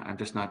benefiting. I'm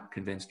just not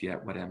convinced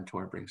yet what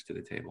mTOR brings to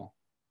the table.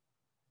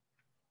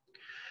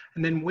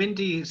 And then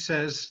Wendy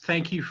says,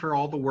 thank you for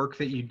all the work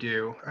that you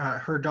do.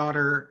 Her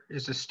daughter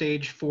is a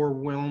stage 4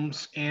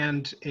 Wilms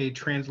and a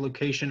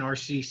translocation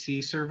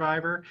RCC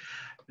survivor.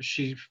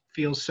 She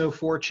feels so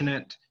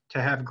fortunate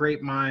to have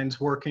great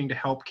minds working to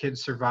help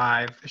kids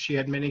survive. She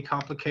had many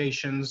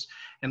complications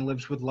and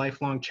lives with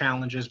lifelong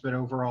challenges, but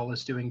overall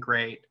is doing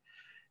great.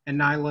 And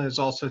Nyla is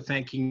also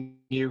thanking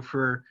you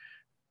for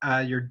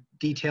your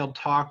detailed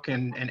talk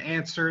and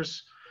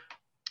answers.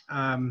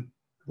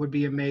 Would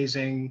be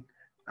amazing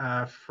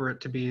for it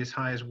to be as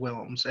high as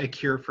Wilms, a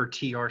cure for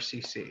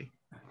TRCC.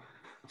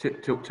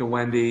 To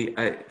Wendy,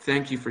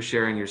 thank you for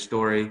sharing your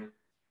story.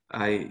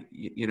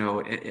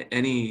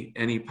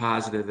 Any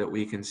positive that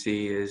we can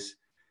see is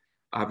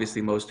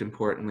obviously most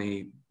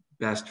importantly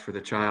best for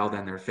the child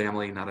and their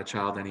family, not a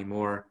child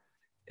anymore,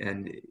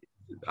 and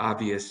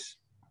obvious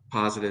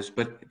positives.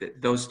 But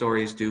those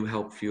stories do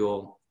help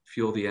fuel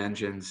the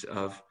engines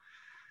of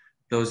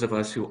those of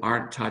us who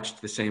aren't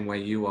touched the same way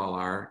you all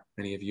are.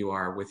 Many of you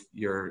are with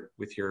your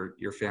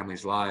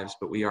family's lives,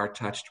 but we are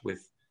touched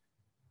with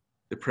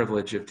the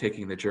privilege of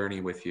taking the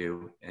journey with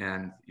you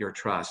and your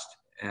trust.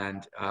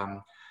 And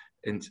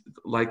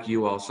like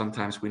you all,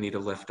 sometimes we need to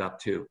lift up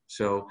too.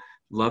 So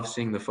love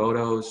seeing the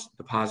photos,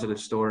 the positive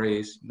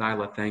stories.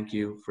 Nyla, thank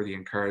you for the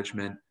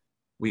encouragement.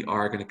 We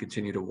are going to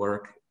continue to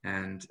work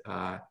and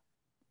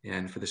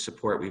for the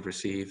support we've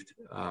received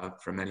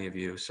from many of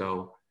you.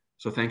 So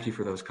thank you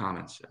for those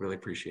comments. I really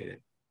appreciate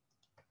it.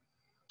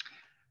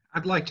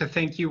 I'd like to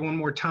thank you one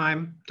more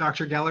time,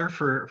 Dr. Geller,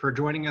 for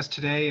joining us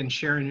today and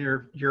sharing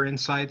your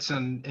insights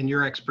and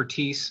your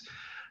expertise.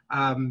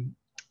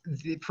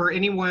 For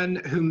anyone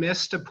who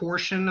missed a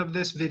portion of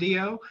this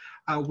video,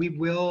 we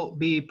will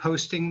be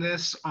posting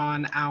this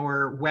on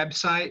our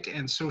website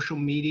and social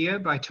media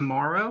by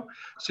tomorrow.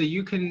 So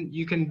you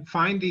can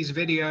find these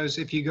videos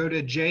if you go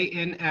to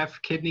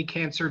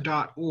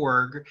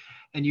jnfkidneycancer.org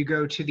and you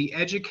go to the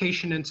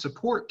Education and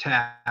Support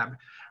tab.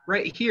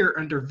 Right here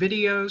under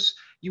videos,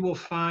 you will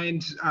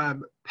find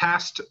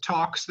past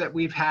talks that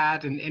we've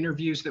had and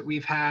interviews that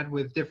we've had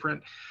with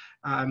different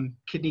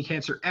kidney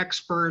cancer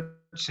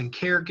experts and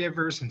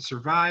caregivers and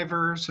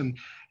survivors and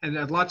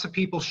lots of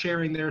people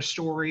sharing their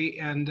story.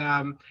 And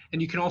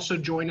you can also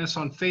join us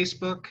on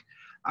Facebook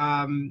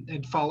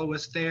and follow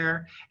us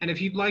there. And if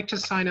you'd like to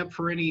sign up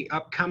for any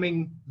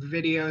upcoming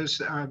videos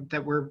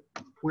that we're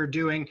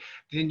doing,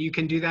 then you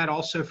can do that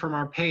also from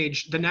our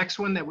page. The next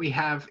one that we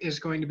have is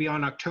going to be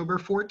on October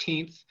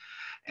 14th.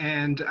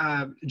 And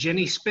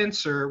Jenny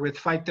Spencer with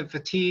Fight the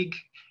Fatigue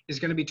is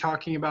going to be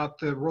talking about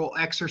the role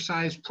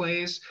exercise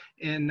plays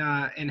in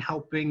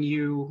helping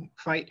you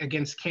fight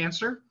against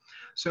cancer.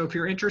 So if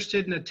you're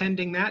interested in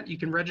attending that, you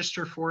can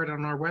register for it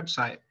on our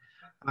website.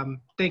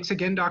 Thanks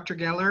again, Dr.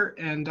 Geller,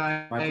 and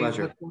I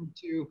look forward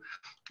to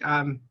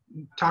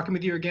talking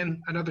with you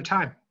again another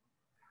time.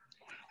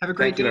 Have a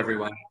great day. Thank you,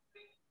 everyone.